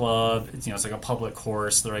golf club. It's like a public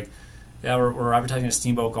course. They're like, yeah, we're advertising at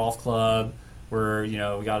Steamboat Golf Club. We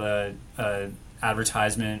got a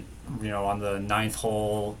advertisement on the ninth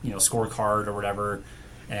hole scorecard or whatever.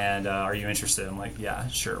 And are you interested? I'm like, yeah,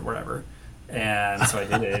 sure, whatever. And so I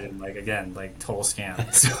did it, and like again, like total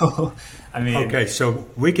scam. So, I mean, okay, so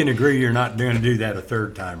we can agree you're not going to do that a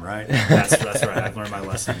third time, right? That's right. I've learned my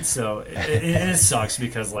lesson. So it sucks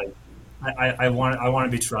because like I want to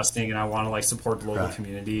be trusting, and I want to like support the local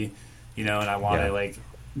community, and I want to like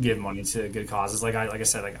give money to good causes. Like I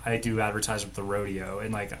said, like I do advertise with the rodeo,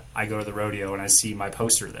 and like I go to the rodeo and I see my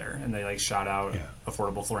poster there, and they like shout out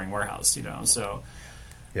Affordable Flooring Warehouse, so.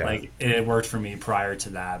 Yeah. Like it worked for me prior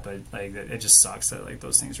to that, but like it just sucks that like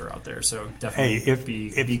those things are out there. So definitely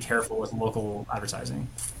be careful with local advertising.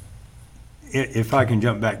 If I can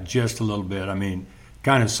jump back just a little bit, I mean,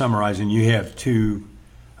 kind of summarizing, you have two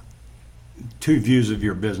views of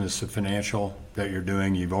your business: the financial that you're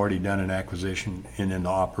doing. You've already done an acquisition, and then the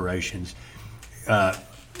operations. I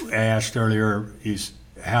asked earlier,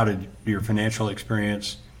 how did your financial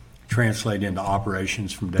experience translate into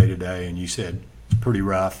operations from day to day? And you said pretty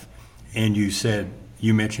rough, and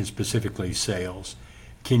you mentioned specifically sales.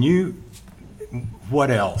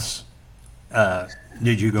 What else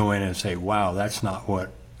did you go in and say, wow, that's not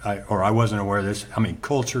what I wasn't aware of this? I mean,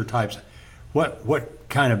 culture types. What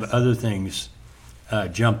kind of other things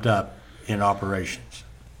jumped up in operations?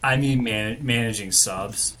 I mean, managing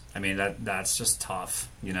subs. I mean, that's just tough,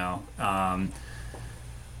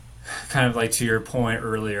 kind of like to your point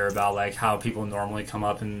earlier about like how people normally come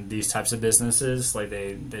up in these types of businesses, like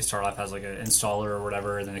they start off as like an installer or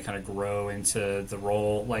whatever, and then they kind of grow into the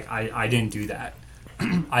role. Like I didn't do that.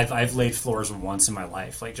 I've laid floors once in my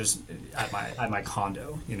life, like just at my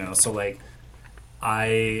condo, so like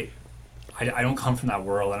I don't come from that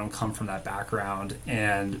world. I don't come from that background,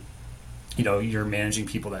 and you're managing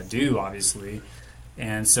people that do, obviously,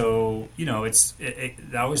 and so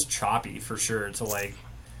that was choppy for sure. To like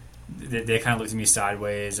they kind of looked at me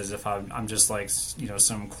sideways as if I'm just like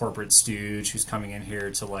some corporate stooge who's coming in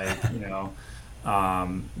here to like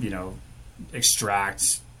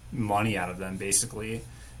extract money out of them basically,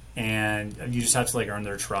 and you just have to like earn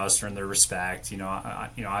their trust, earn their respect.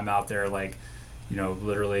 I'm out there like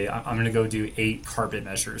literally I'm going to go do 8 carpet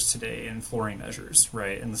measures today and flooring measures,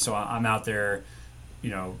 right? And so I'm out there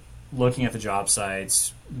looking at the job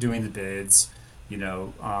sites, doing the bids,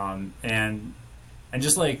 and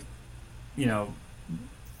just like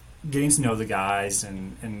getting to know the guys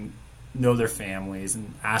and know their families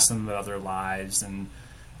and ask them about their lives. And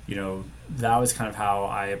that was kind of how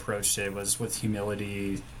I approached it, was with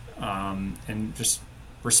humility and just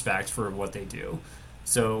respect for what they do.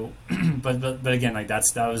 So but again, like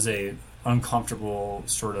that was a uncomfortable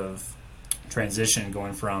sort of transition,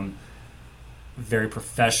 going from very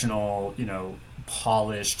professional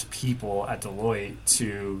polished people at Deloitte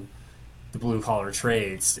to the blue collar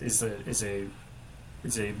trades is a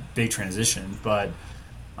big transition. But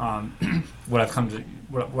what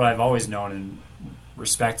I've always known and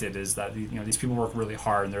respected is that these people work really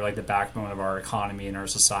hard, and they're like the backbone of our economy and our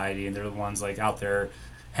society, and they're the ones like out there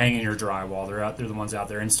hanging your drywall. They're the ones out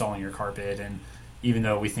there installing your carpet. And even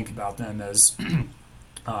though we think about them as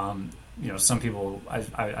some people,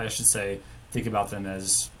 I should say, think about them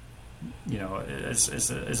as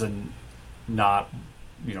as a not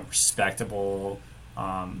respectable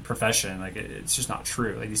profession. Like it's just not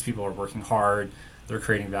true. Like these people are working hard, they're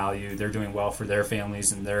creating value, they're doing well for their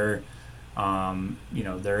families and their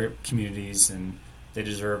their communities, and they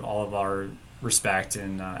deserve all of our respect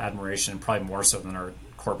and admiration, probably more so than our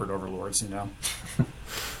corporate overlords.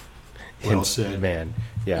 Well said, man.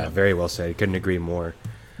 Yeah, very well said. Couldn't agree more.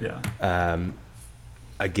 Yeah.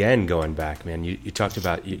 Again, going back, man, you talked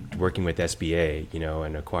about working with SBA,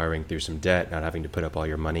 and acquiring through some debt, not having to put up all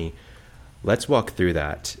your money. Let's walk through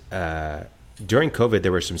that. During COVID,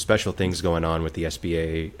 there were some special things going on with the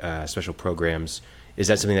SBA, special programs. Is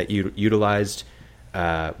that something that you utilized?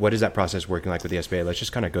 What is that process working like with the SBA? Let's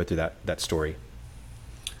just kind of go through that story.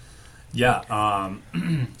 Yeah.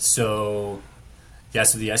 So the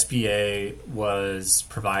SBA was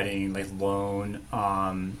providing like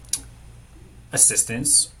loan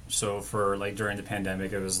assistance So for like during the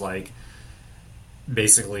pandemic, it was like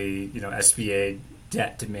basically, SBA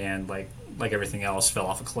debt demand, like everything else, fell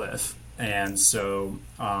off a cliff. And so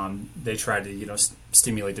they tried to,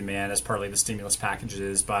 stimulate demand as partly the stimulus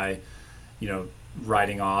packages by,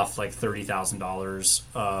 writing off like $30,000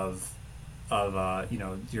 of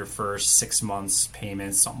your first 6 months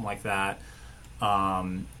payments, something like that,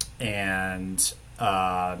 and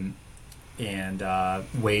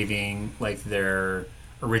waiving like their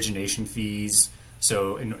origination fees.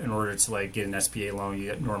 So in order to like get an SBA loan,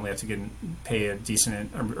 you normally have to pay a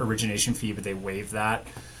decent origination fee, but they waive that.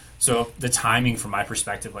 So the timing, from my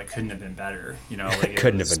perspective, like couldn't have been better. Like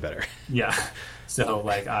couldn't have been better. Yeah. So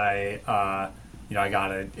like I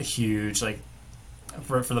got a huge like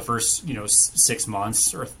for the first 6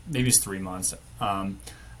 months, or maybe it's 3 months.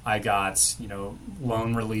 I got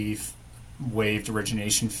loan relief, waived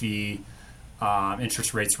origination fee,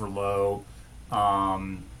 interest rates were low,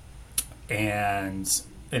 and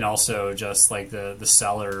also just like the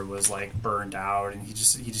seller was like burned out, and he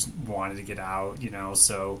just wanted to get out,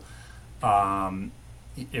 so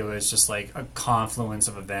it was just like a confluence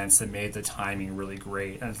of events that made the timing really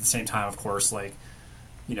great. And at the same time, of course, like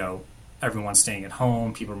everyone's staying at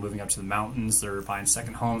home, people are moving up to the mountains, they're buying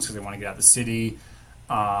second homes because they want to get out of the city.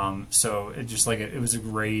 So it just like it was a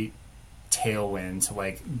great tailwind to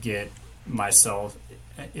like get myself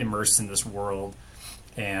immersed in this world.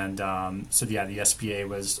 And so yeah, the SBA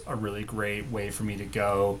was a really great way for me to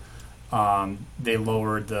go. They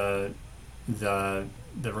lowered the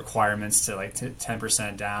requirements to like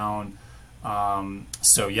 10% down.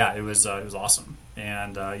 So yeah, it was awesome.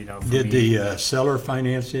 And did the seller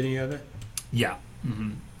finance any of it? Yeah,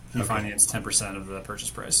 he financed 10% of the purchase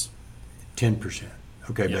price. 10%.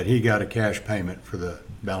 Okay, Yep. but he got a cash payment for the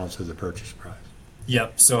balance of the purchase price.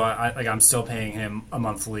 Yep. So I'm still paying him a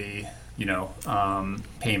monthly,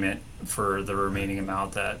 payment for the remaining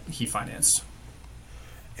amount that he financed.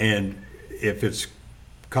 And if it's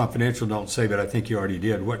confidential, don't say, but I think you already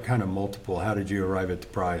did. What kind of multiple? How did you arrive at the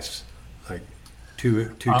price? Like two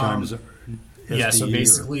times SDE? Yeah. So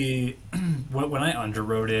basically, when I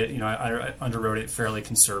underwrote it, I underwrote it fairly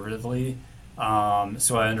conservatively. So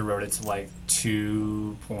I underwrote it to like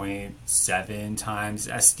 2.7 times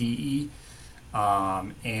SDE.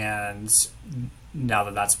 And now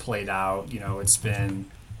that that's played out, it's been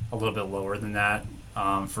a little bit lower than that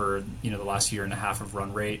for the last year and a half of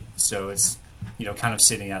run rate. So it's kind of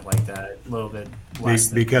sitting at like that, a little bit less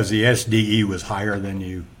because the SDE was higher than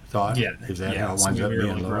you thought. Yeah, is that how it so winds we up were being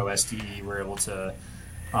able to low? grow SDE. We're able to,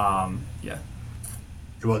 Well,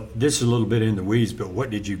 this is a little bit in the weeds, but what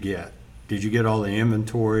did you get? Did you get all the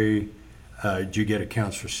inventory? Did you get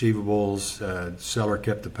accounts receivables? Seller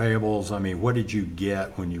kept the payables. I mean, what did you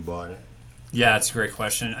get when you bought it? Yeah, it's a great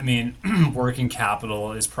question. I mean, working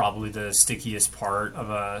capital is probably the stickiest part of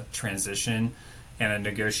a transition and a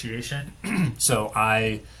negotiation. So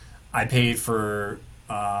I paid for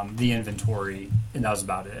the inventory, and that was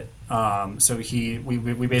about it. So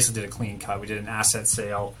we basically did a clean cut. We did an asset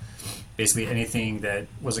sale. Basically, anything that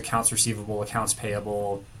was accounts receivable, accounts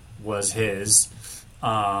payable was his.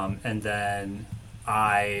 And then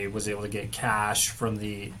I was able to get cash from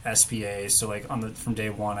the SBA. So like from day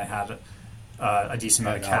one, I had a decent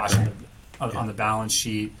amount of cash on the balance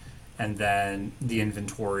sheet, and then the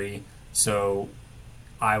inventory. So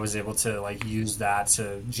I was able to like use that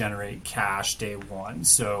to generate cash day one.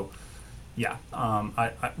 So yeah,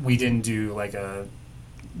 we didn't do like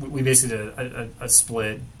we basically did a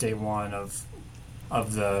split day one of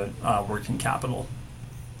the working capital.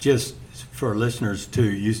 Just for listeners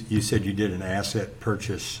too, you said you did an asset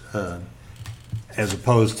purchase as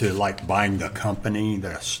opposed to like buying the company,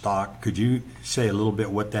 the stock. Could you say a little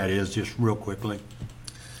bit what that is, just real quickly?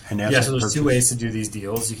 So there's two ways to do these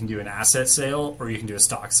deals. You can do an asset sale or you can do a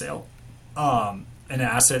stock sale. An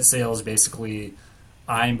asset sale is basically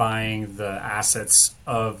I'm buying the assets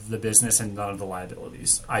of the business and none of the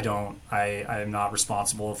liabilities. I am not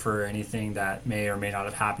responsible for anything that may or may not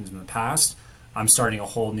have happened in the past. I'm starting a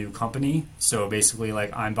whole new company. So basically,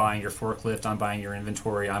 like, I'm buying your forklift, I'm buying your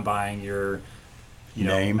inventory, I'm buying your,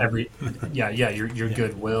 name, your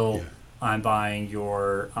goodwill. Yeah. I'm buying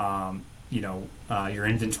your, your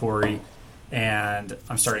inventory, and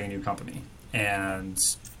I'm starting a new company. And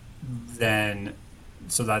then,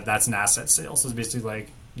 so that's an asset sale. So it's basically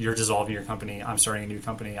like you're dissolving your company, I'm starting a new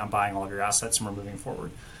company, I'm buying all of your assets, and we're moving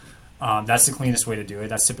forward. That's the cleanest way to do it.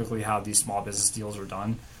 That's typically how these small business deals are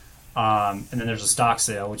done. And then there's a stock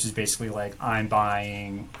sale, which is basically like I'm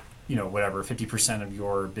buying, 50% of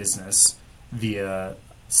your business via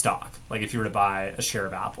stock. Like if you were to buy a share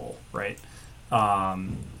of Apple, right?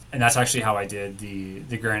 and that's actually how I did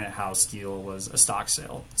the Granite House deal, was a stock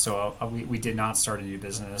sale. So we did not start a new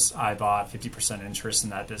business. I bought 50% interest in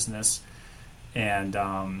that business, and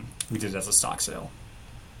we did it as a stock sale.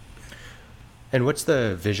 And what's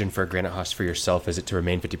the vision for Granite House for yourself? Is it to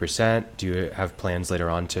remain 50%? Do you have plans later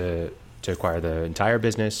on to acquire the entire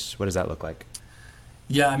business? What does that look like?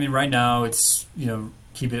 Yeah, I mean, right now it's,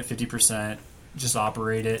 keep it at 50%, just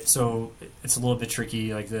operate it. So it's a little bit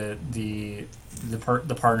tricky. Like the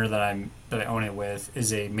partner that I own it with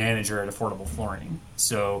is a manager at Affordable Flooring.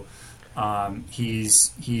 So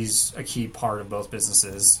he's a key part of both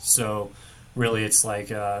businesses. So really, it's like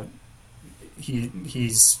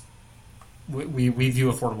he's we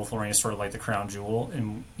view Affordable Flooring as sort of like the crown jewel,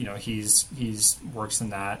 and he's works in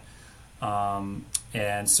that.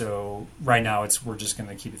 And so right now we're just going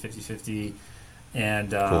to keep it 50-50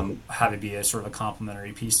 and Cool. have it be a sort of a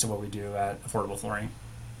complementary piece to what we do at Affordable Flooring.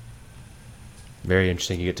 Very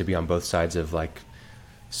interesting. You get to be on both sides of like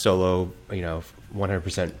solo,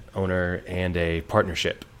 100% owner and a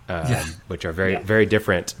partnership, which are very, very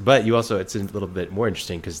different. But it's a little bit more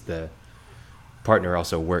interesting because the partner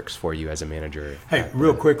also works for you as a manager. Hey,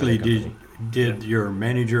 real quickly, did your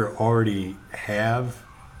manager already have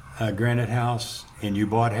a Granite House and you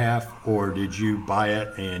bought half, or did you buy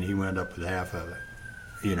it and he went up with half of it?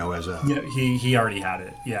 As a Yeah, he already had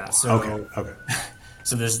it. Yeah. So okay.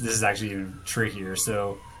 So this is actually even trickier.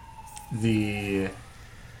 So the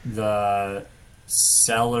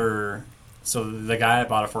seller, so the guy I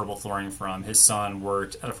bought Affordable Flooring from, his son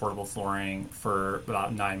worked at Affordable Flooring for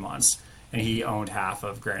about 9 months, and he owned half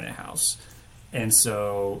of Granite House, and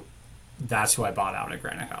so that's who I bought out at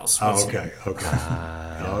Granite House. Oh, okay.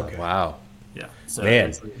 Okay. Wow. Yeah. So Man.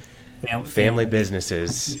 it's Family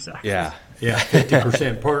businesses. Exactly. Yeah. Yeah,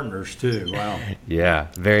 50% partners too. Wow. Yeah.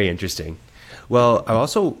 Very interesting. Well, I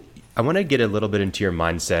want to get a little bit into your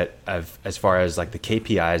mindset of as far as like the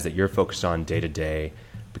KPIs that you're focused on day to day,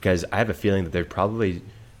 because I have a feeling that they're probably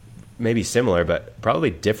maybe similar, but probably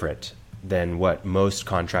different than what most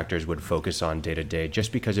contractors would focus on day to day,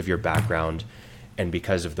 just because of your background and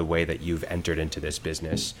because of the way that you've entered into this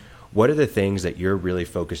business. What are the things that you're really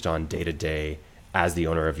focused on day to day as the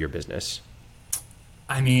owner of your business?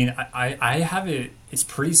 I mean, I have it. It's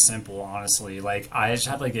pretty simple, honestly. Like I just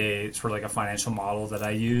have like a sort of like a financial model that I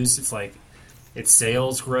use. It's like it's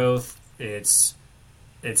sales growth, it's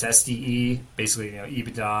SDE, basically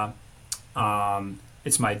EBITDA.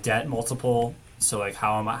 It's my debt multiple. So like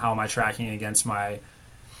how am I tracking against my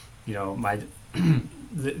my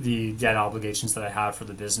the debt obligations that I have for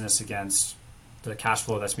the business against the cash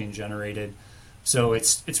flow that's being generated. So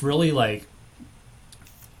it's really like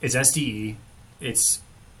it's SDE. It's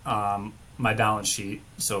my balance sheet.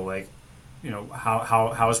 So like,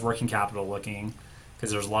 how is working capital looking? Because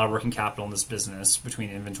there's a lot of working capital in this business between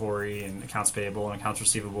inventory and accounts payable and accounts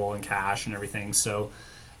receivable and cash and everything. So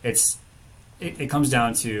it comes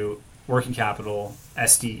down to working capital,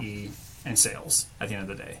 SDE, and sales at the end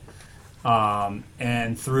of the day.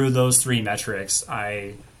 And through those three metrics,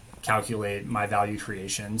 I calculate my value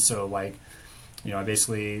creation. So like,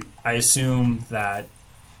 I assume that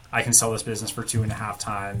I can sell this business for 2.5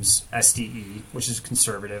 times SDE, which is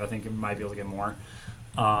conservative. I think it might be able to get more.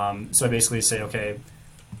 So I basically say, okay,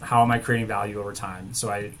 how am I creating value over time? So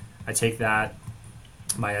I take that,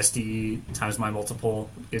 my SDE times my multiple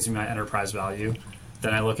gives me my enterprise value.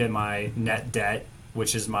 Then I look at my net debt,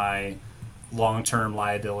 which is my long-term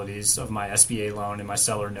liabilities of my SBA loan and my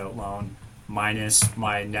seller note loan, minus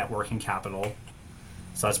my net working capital.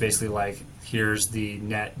 So that's basically like, here's the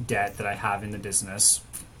net debt that I have in the business.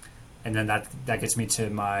 And then that gets me to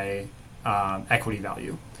my equity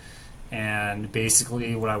value. And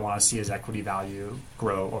basically what I want to see is equity value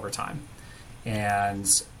grow over time.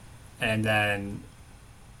 And then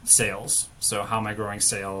sales. So how am I growing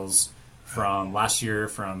sales from last year,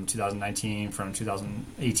 from 2019, from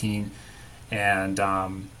 2018? And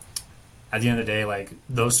at the end of the day, like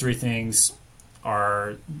those three things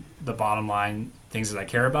are the bottom line things that I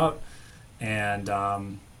care about. And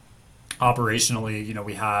operationally,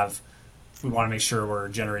 we want to make sure we're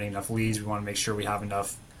generating enough leads. We want to make sure we have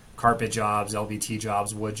enough carpet jobs, LVT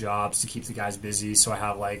jobs, wood jobs to keep the guys busy. So I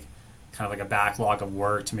have like kind of like a backlog of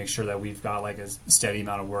work to make sure that we've got like a steady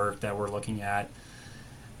amount of work that we're looking at.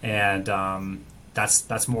 And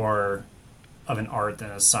that's more of an art than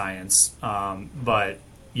a science. But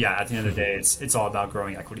yeah, at the end of the day, it's all about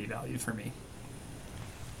growing equity value for me.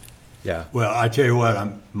 Yeah. Well, I tell you what,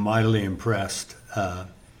 I'm mightily impressed.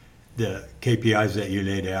 The KPIs that you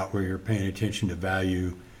laid out where you're paying attention to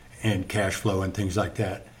value and cash flow and things like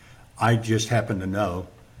that. I just happen to know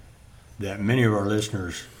that many of our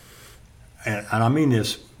listeners and I mean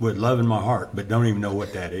this with love in my heart, but don't even know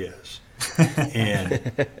what that is.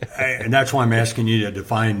 and that's why I'm asking you to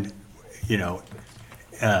define,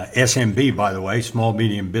 SMB, by the way, small,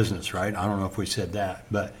 medium business, right? I don't know if we said that,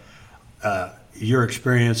 but your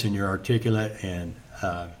experience and you're articulate, and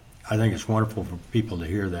I think it's wonderful for people to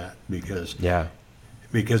hear that because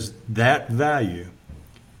that value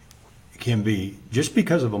can be, just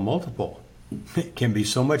because of a multiple, it can be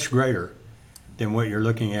so much greater than what you're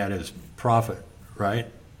looking at as profit, right?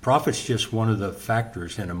 Profit's just one of the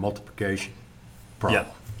factors in a multiplication problem.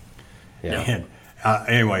 Yeah. And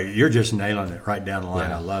anyway, you're just nailing it right down the line.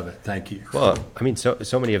 Yeah. I love it. Thank you. Well, I mean,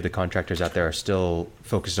 so many of the contractors out there are still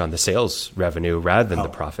focused on the sales revenue rather than the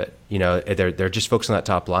profit. They're just focused on that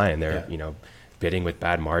top line. They're bidding with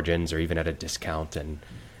bad margins or even at a discount and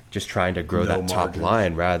just trying to grow that top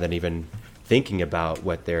line rather than even thinking about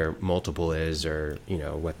what their multiple is or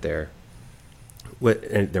what their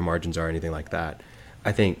margins are or anything like that.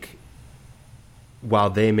 I think while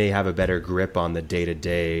they may have a better grip on the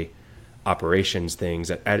day-to-day operations things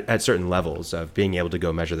at certain levels of being able to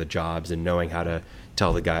go measure the jobs and knowing how to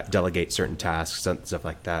tell the guy, delegate certain tasks and stuff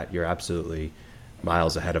like that, you're absolutely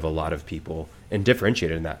miles ahead of a lot of people and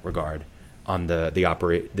differentiated in that regard on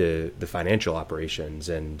the financial operations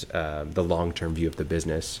and the long-term view of the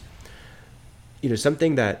business.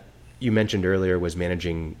 Something that you mentioned earlier was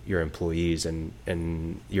managing your employees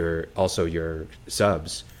and your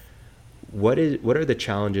subs. What are the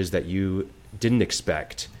challenges that you didn't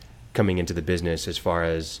expect coming into the business as far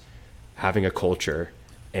as having a culture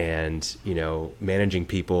and, managing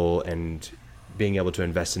people and being able to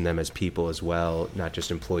invest in them as people as well, not just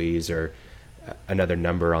employees or another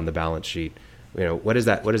number on the balance sheet? What is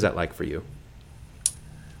that like for you?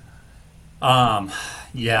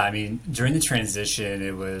 Yeah, I mean, during the transition,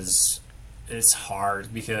 it's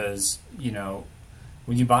hard because,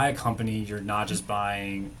 when you buy a company, you're not just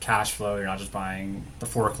buying cash flow, you're not just buying the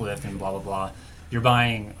forklift and blah, blah, blah. You're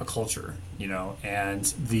buying a culture, and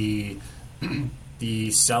the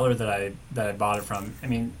seller that I bought it from, I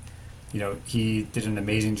mean, he did an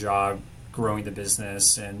amazing job growing the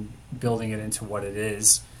business and building it into what it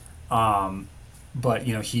is. But,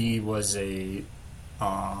 he was a,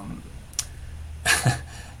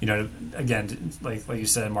 again, like you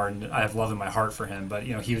said, Martin, I have love in my heart for him, but,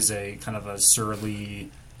 he was a kind of a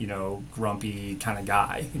surly, grumpy kind of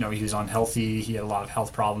guy. He was unhealthy. He had a lot of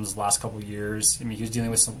health problems the last couple of years. I mean, he was dealing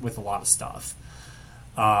with a lot of stuff,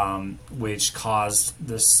 which caused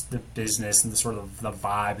the business and the sort of the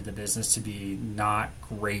vibe of the business to be not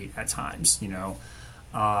great at times,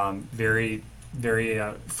 very,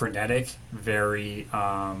 very frenetic, very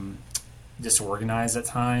disorganized at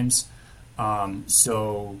times.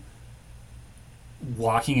 So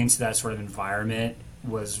walking into that sort of environment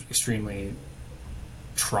was extremely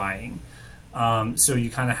trying. So you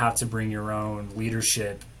kind of have to bring your own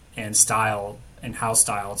leadership and style and house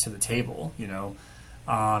style to the table,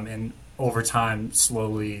 and over time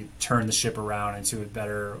slowly turn the ship around into a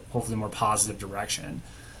better, hopefully more positive direction.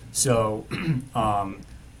 So,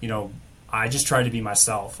 I just tried to be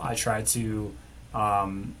myself. I tried to,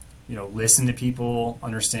 listen to people,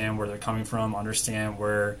 understand where they're coming from, understand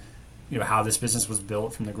where, how this business was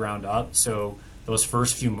built from the ground up. So those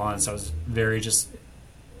first few months, I was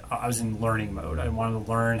in learning mode. I wanted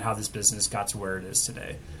to learn how this business got to where it is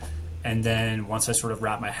today. And then once I sort of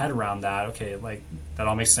wrapped my head around that, okay, like that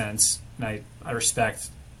all makes sense. And I respect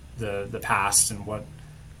the past and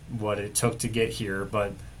what it took to get here,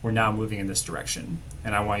 but we're now moving in this direction.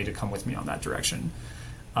 And I want you to come with me on that direction.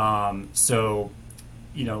 So,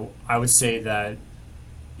 I would say that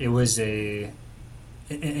it was and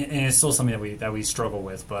it's still something that we struggle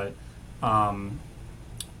with, but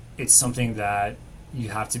it's something that you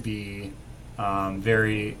have to be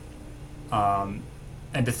very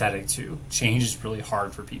empathetic to. Change is really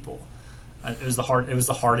hard for people. It was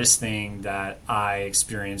the hardest thing that I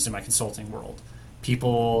experienced in my consulting world.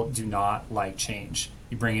 People do not like change.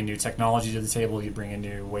 You bring a new technology to the table, you bring a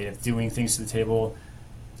new way of doing things to the table,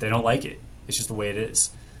 they don't like it. It's just the way it is.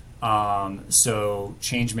 So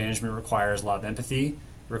change management requires a lot of empathy. It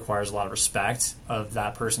requires a lot of respect of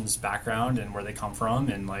that person's background and where they come from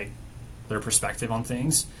and like their perspective on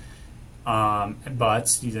things.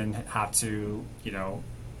 But you then have to,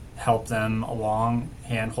 help them along,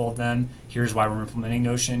 handhold them. Here's why we're implementing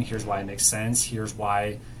Notion. Here's why it makes sense. Here's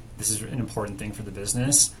why this is an important thing for the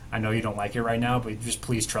business. I know you don't like it right now, but just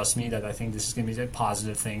please trust me that I think this is going to be a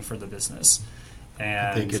positive thing for the business. And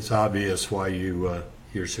I think it's obvious why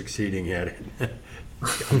you're succeeding at it.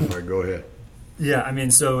 Go ahead. Yeah, I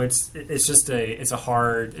mean, so it's a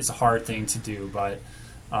hard thing to do, but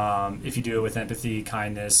If you do it with empathy,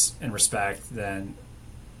 kindness, and respect, then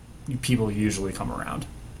people usually come around.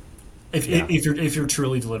 If you're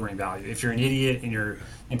truly delivering value. If you're an idiot and you're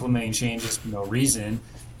implementing changes for no reason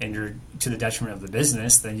and you're to the detriment of the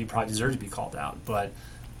business, then you probably deserve to be called out. But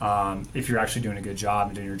if you're actually doing a good job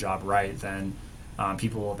and doing your job right, then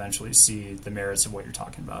people will eventually see the merits of what you're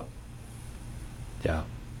talking about. Yeah,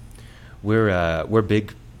 we're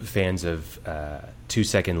big fans of 2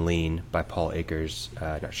 Second Lean by Paul Akers.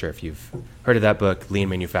 Not sure if you've heard of that book, Lean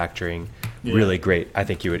Manufacturing. Yeah. Really great. I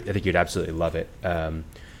think you'd absolutely love it.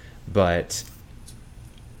 But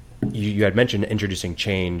you had mentioned introducing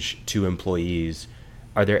change to employees.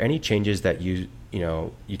 Are there any changes that you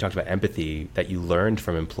talked about empathy that you learned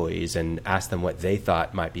from employees and asked them what they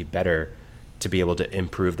thought might be better to be able to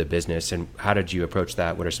improve the business? And how did you approach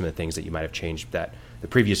that? What are some of the things that you might have changed that the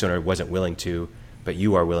previous owner wasn't willing to, but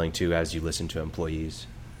you are willing to as you listen to employees?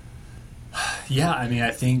 Yeah, I mean,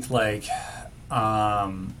 I think when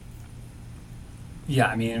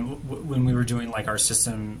we were doing like our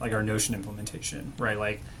system, like our Notion implementation, right?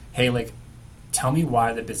 Like, hey, like, tell me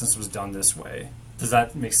why the business was done this way. Does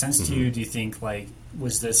that make sense to you? Do you think like,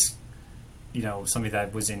 was this, something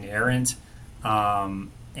that was inerrant?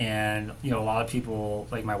 And, a lot of people,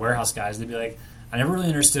 like my warehouse guys, they'd be like, I never really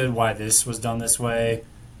understood why this was done this way.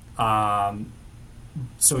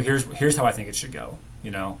 So here's how I think it should go,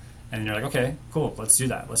 And you're like, okay, cool, let's do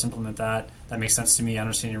that. Let's implement that. That makes sense to me. I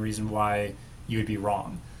understand your reason why you would be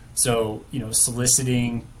wrong. So,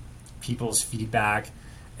 soliciting people's feedback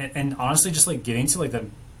and honestly just like getting to like the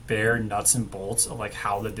bare nuts and bolts of like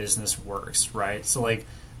how the business works, right? So like,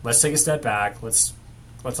 let's take a step back. Let's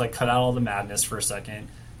like cut out all the madness for a second.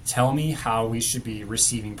 Tell me how we should be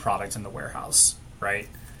receiving product in the warehouse, right?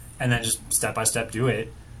 And then just step by step do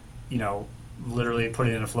it, literally put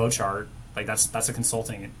it in a flow chart. Like that's a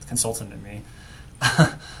consultant to me.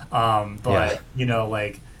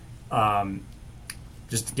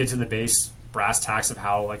 Just get to the base brass tacks of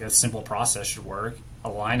how like a simple process should work,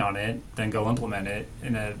 align on it, then go implement it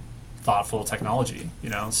in a thoughtful technology,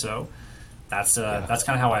 So that's kind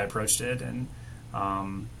of how I approached it. And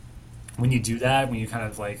when you do that, when you kind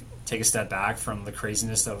of like take a step back from the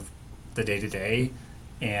craziness of the day to day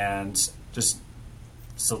and just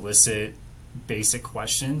solicit basic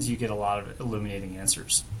questions, you get a lot of illuminating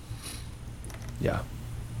answers. Yeah,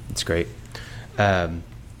 it's great.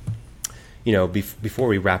 Before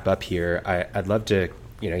we wrap up here, I'd love to,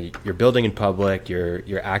 you're building in public,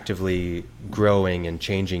 you're actively growing and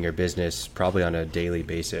changing your business probably on a daily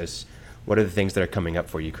basis. What are the things that are coming up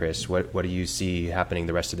for you, Chris? What do you see happening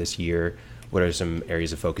the rest of this year? What are some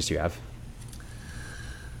areas of focus you have?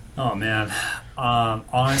 Oh man,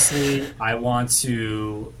 honestly, I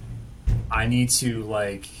need to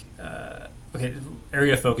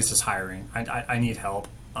area of focus is hiring. I need help,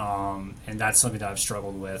 and that's something that I've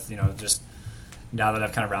struggled with. Just now that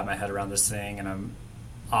I've kind of wrapped my head around this thing and I'm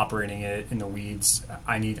operating it in the weeds,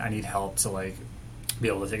 I need help to like be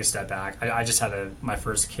able to take a step back. I just had my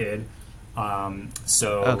first kid,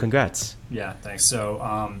 so congrats. Yeah, thanks. So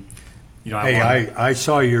I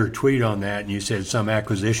saw your tweet on that, and you said some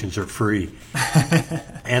acquisitions are free,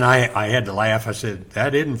 and I had to laugh. I said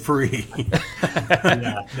that isn't free. It's going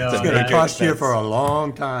to cost you for a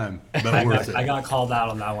long time, but worth it. I got called out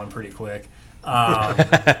on that one pretty quick, So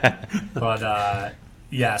I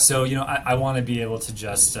want to be able to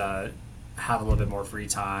just have a little bit more free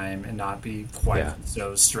time and not be quite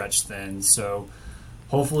so stretched thin. So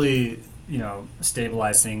hopefully,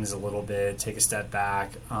 stabilize things a little bit, take a step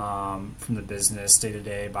back from the business day to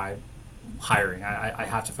day by hiring. I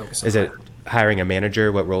have to focus on Is it hiring a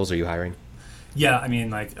manager? What roles are you hiring? Yeah, I mean,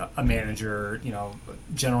 like a manager,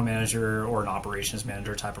 general manager or an operations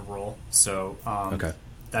manager type of role. So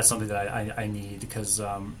that's something that I need because,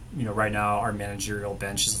 right now our managerial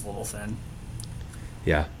bench is a little thin.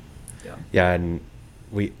 Yeah, and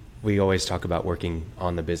we always talk about working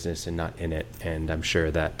on the business and not in it, and I'm sure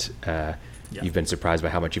that you've been surprised by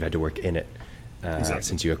how much you've had to work in it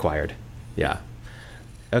since you acquired. Yeah.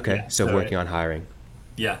 Okay, so working on hiring.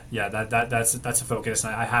 Yeah, that's a focus.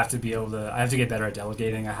 I have to be able to. I have to get better at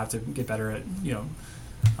delegating. I have to get better at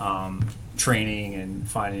training and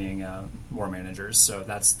finding more managers. So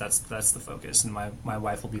that's the focus. And my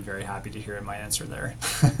wife will be very happy to hear my answer there.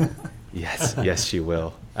 Yes, she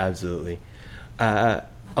will. Absolutely.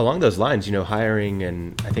 Along those lines, hiring,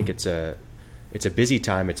 and I think it's a busy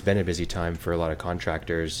time. It's been a busy time for a lot of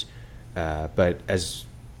contractors, but as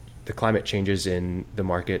the climate changes in the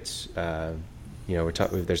markets,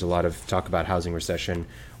 there's a lot of talk about housing recession.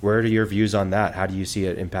 Where are your views on that? How do you see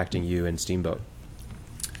it impacting you and Steamboat?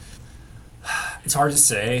 It's hard to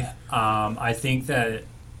say. I think that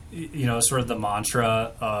sort of the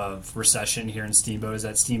mantra of recession here in Steamboat is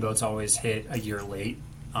that Steamboat's always hit a year late.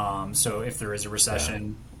 So if there is a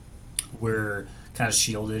recession, we're kind of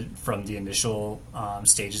shielded from the initial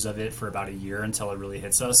stages of it for about a year until it really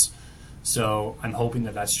hits us. So I'm hoping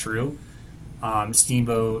that that's true.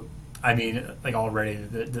 Steamboat, I mean, like already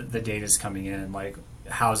the data's coming in, like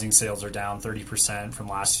housing sales are down 30% from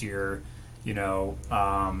last year.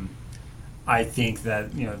 I think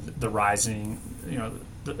that, the rising,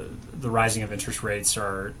 the rising of interest rates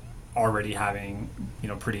are already having,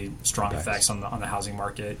 pretty strong effects on the housing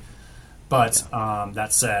market. But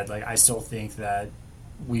that said, like I still think that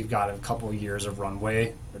we've got a couple of years of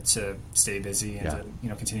runway to stay busy and to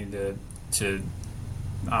continue to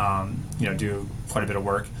do quite a bit of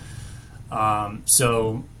work.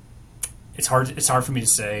 So it's hard for me to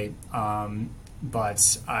say,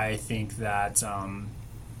 but I think that I'm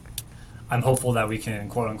hopeful that we can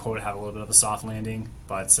quote unquote have a little bit of a soft landing,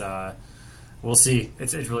 but we'll see.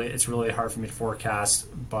 It's really hard for me to forecast,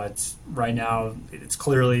 but right now it's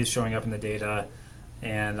clearly showing up in the data,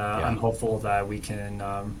 and I'm hopeful that we can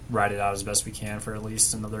ride it out as best we can for at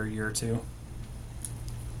least another year or two.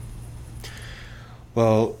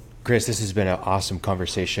 Well, Chris, this has been an awesome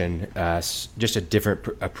conversation. Just a different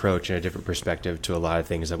approach and a different perspective to a lot of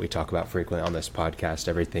things that we talk about frequently on this podcast.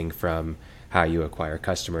 Everything from how you acquire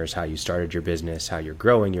customers, how you started your business, how you're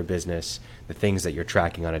growing your business, the things that you're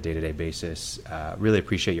tracking on a day-to-day basis. Really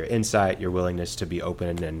appreciate your insight, your willingness to be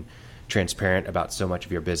open and transparent about so much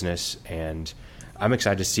of your business. And I'm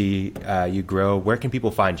excited to see you grow. Where can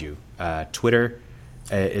people find you? Twitter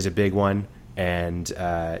is a big one. And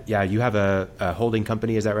you have a holding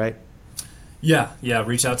company, is that right? Yeah.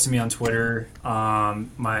 Reach out to me on Twitter.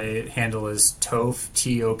 My handle is Toph,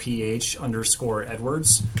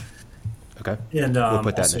 TOPH_Edwards. Okay. And we'll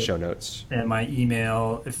put that in the show notes. And my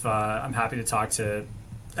email, if I'm happy to talk to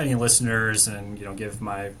any listeners and give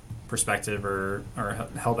my perspective or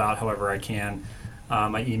help out however I can.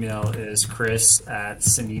 My email is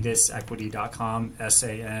chris@sanitasequity.com,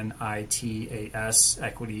 SANITAS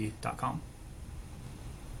equity.com.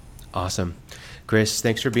 Awesome. Chris,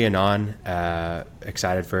 thanks for being on.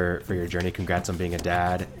 Excited for your journey. Congrats on being a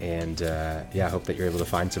dad. And I hope that you're able to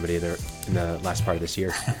find somebody there in the last part of this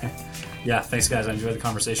year. Yeah, thanks guys. I enjoyed the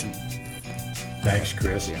conversation. Thanks,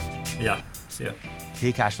 Chris. Yeah, see ya.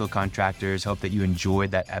 Hey, Cashflow Contractors. Hope that you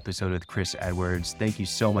enjoyed that episode with Chris Edwards. Thank you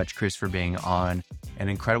so much, Chris, for being on. An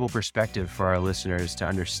incredible perspective for our listeners to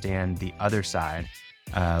understand the other side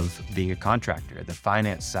of being a contractor, the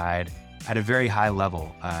finance side at a very high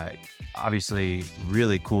level. Obviously,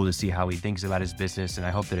 really cool to see how he thinks about his business, and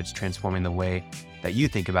I hope that it's transforming the way that you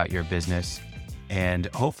think about your business, and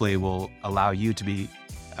hopefully will allow you to be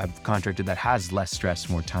a contractor that has less stress,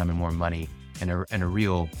 more time, and more money in a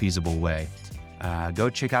real feasible way. Go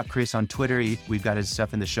check out Chris on Twitter. We've got his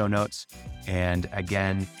stuff in the show notes. And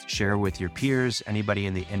again, share with your peers, anybody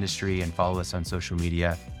in the industry, and follow us on social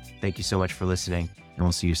media. Thank you so much for listening, and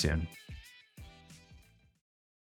we'll see you soon.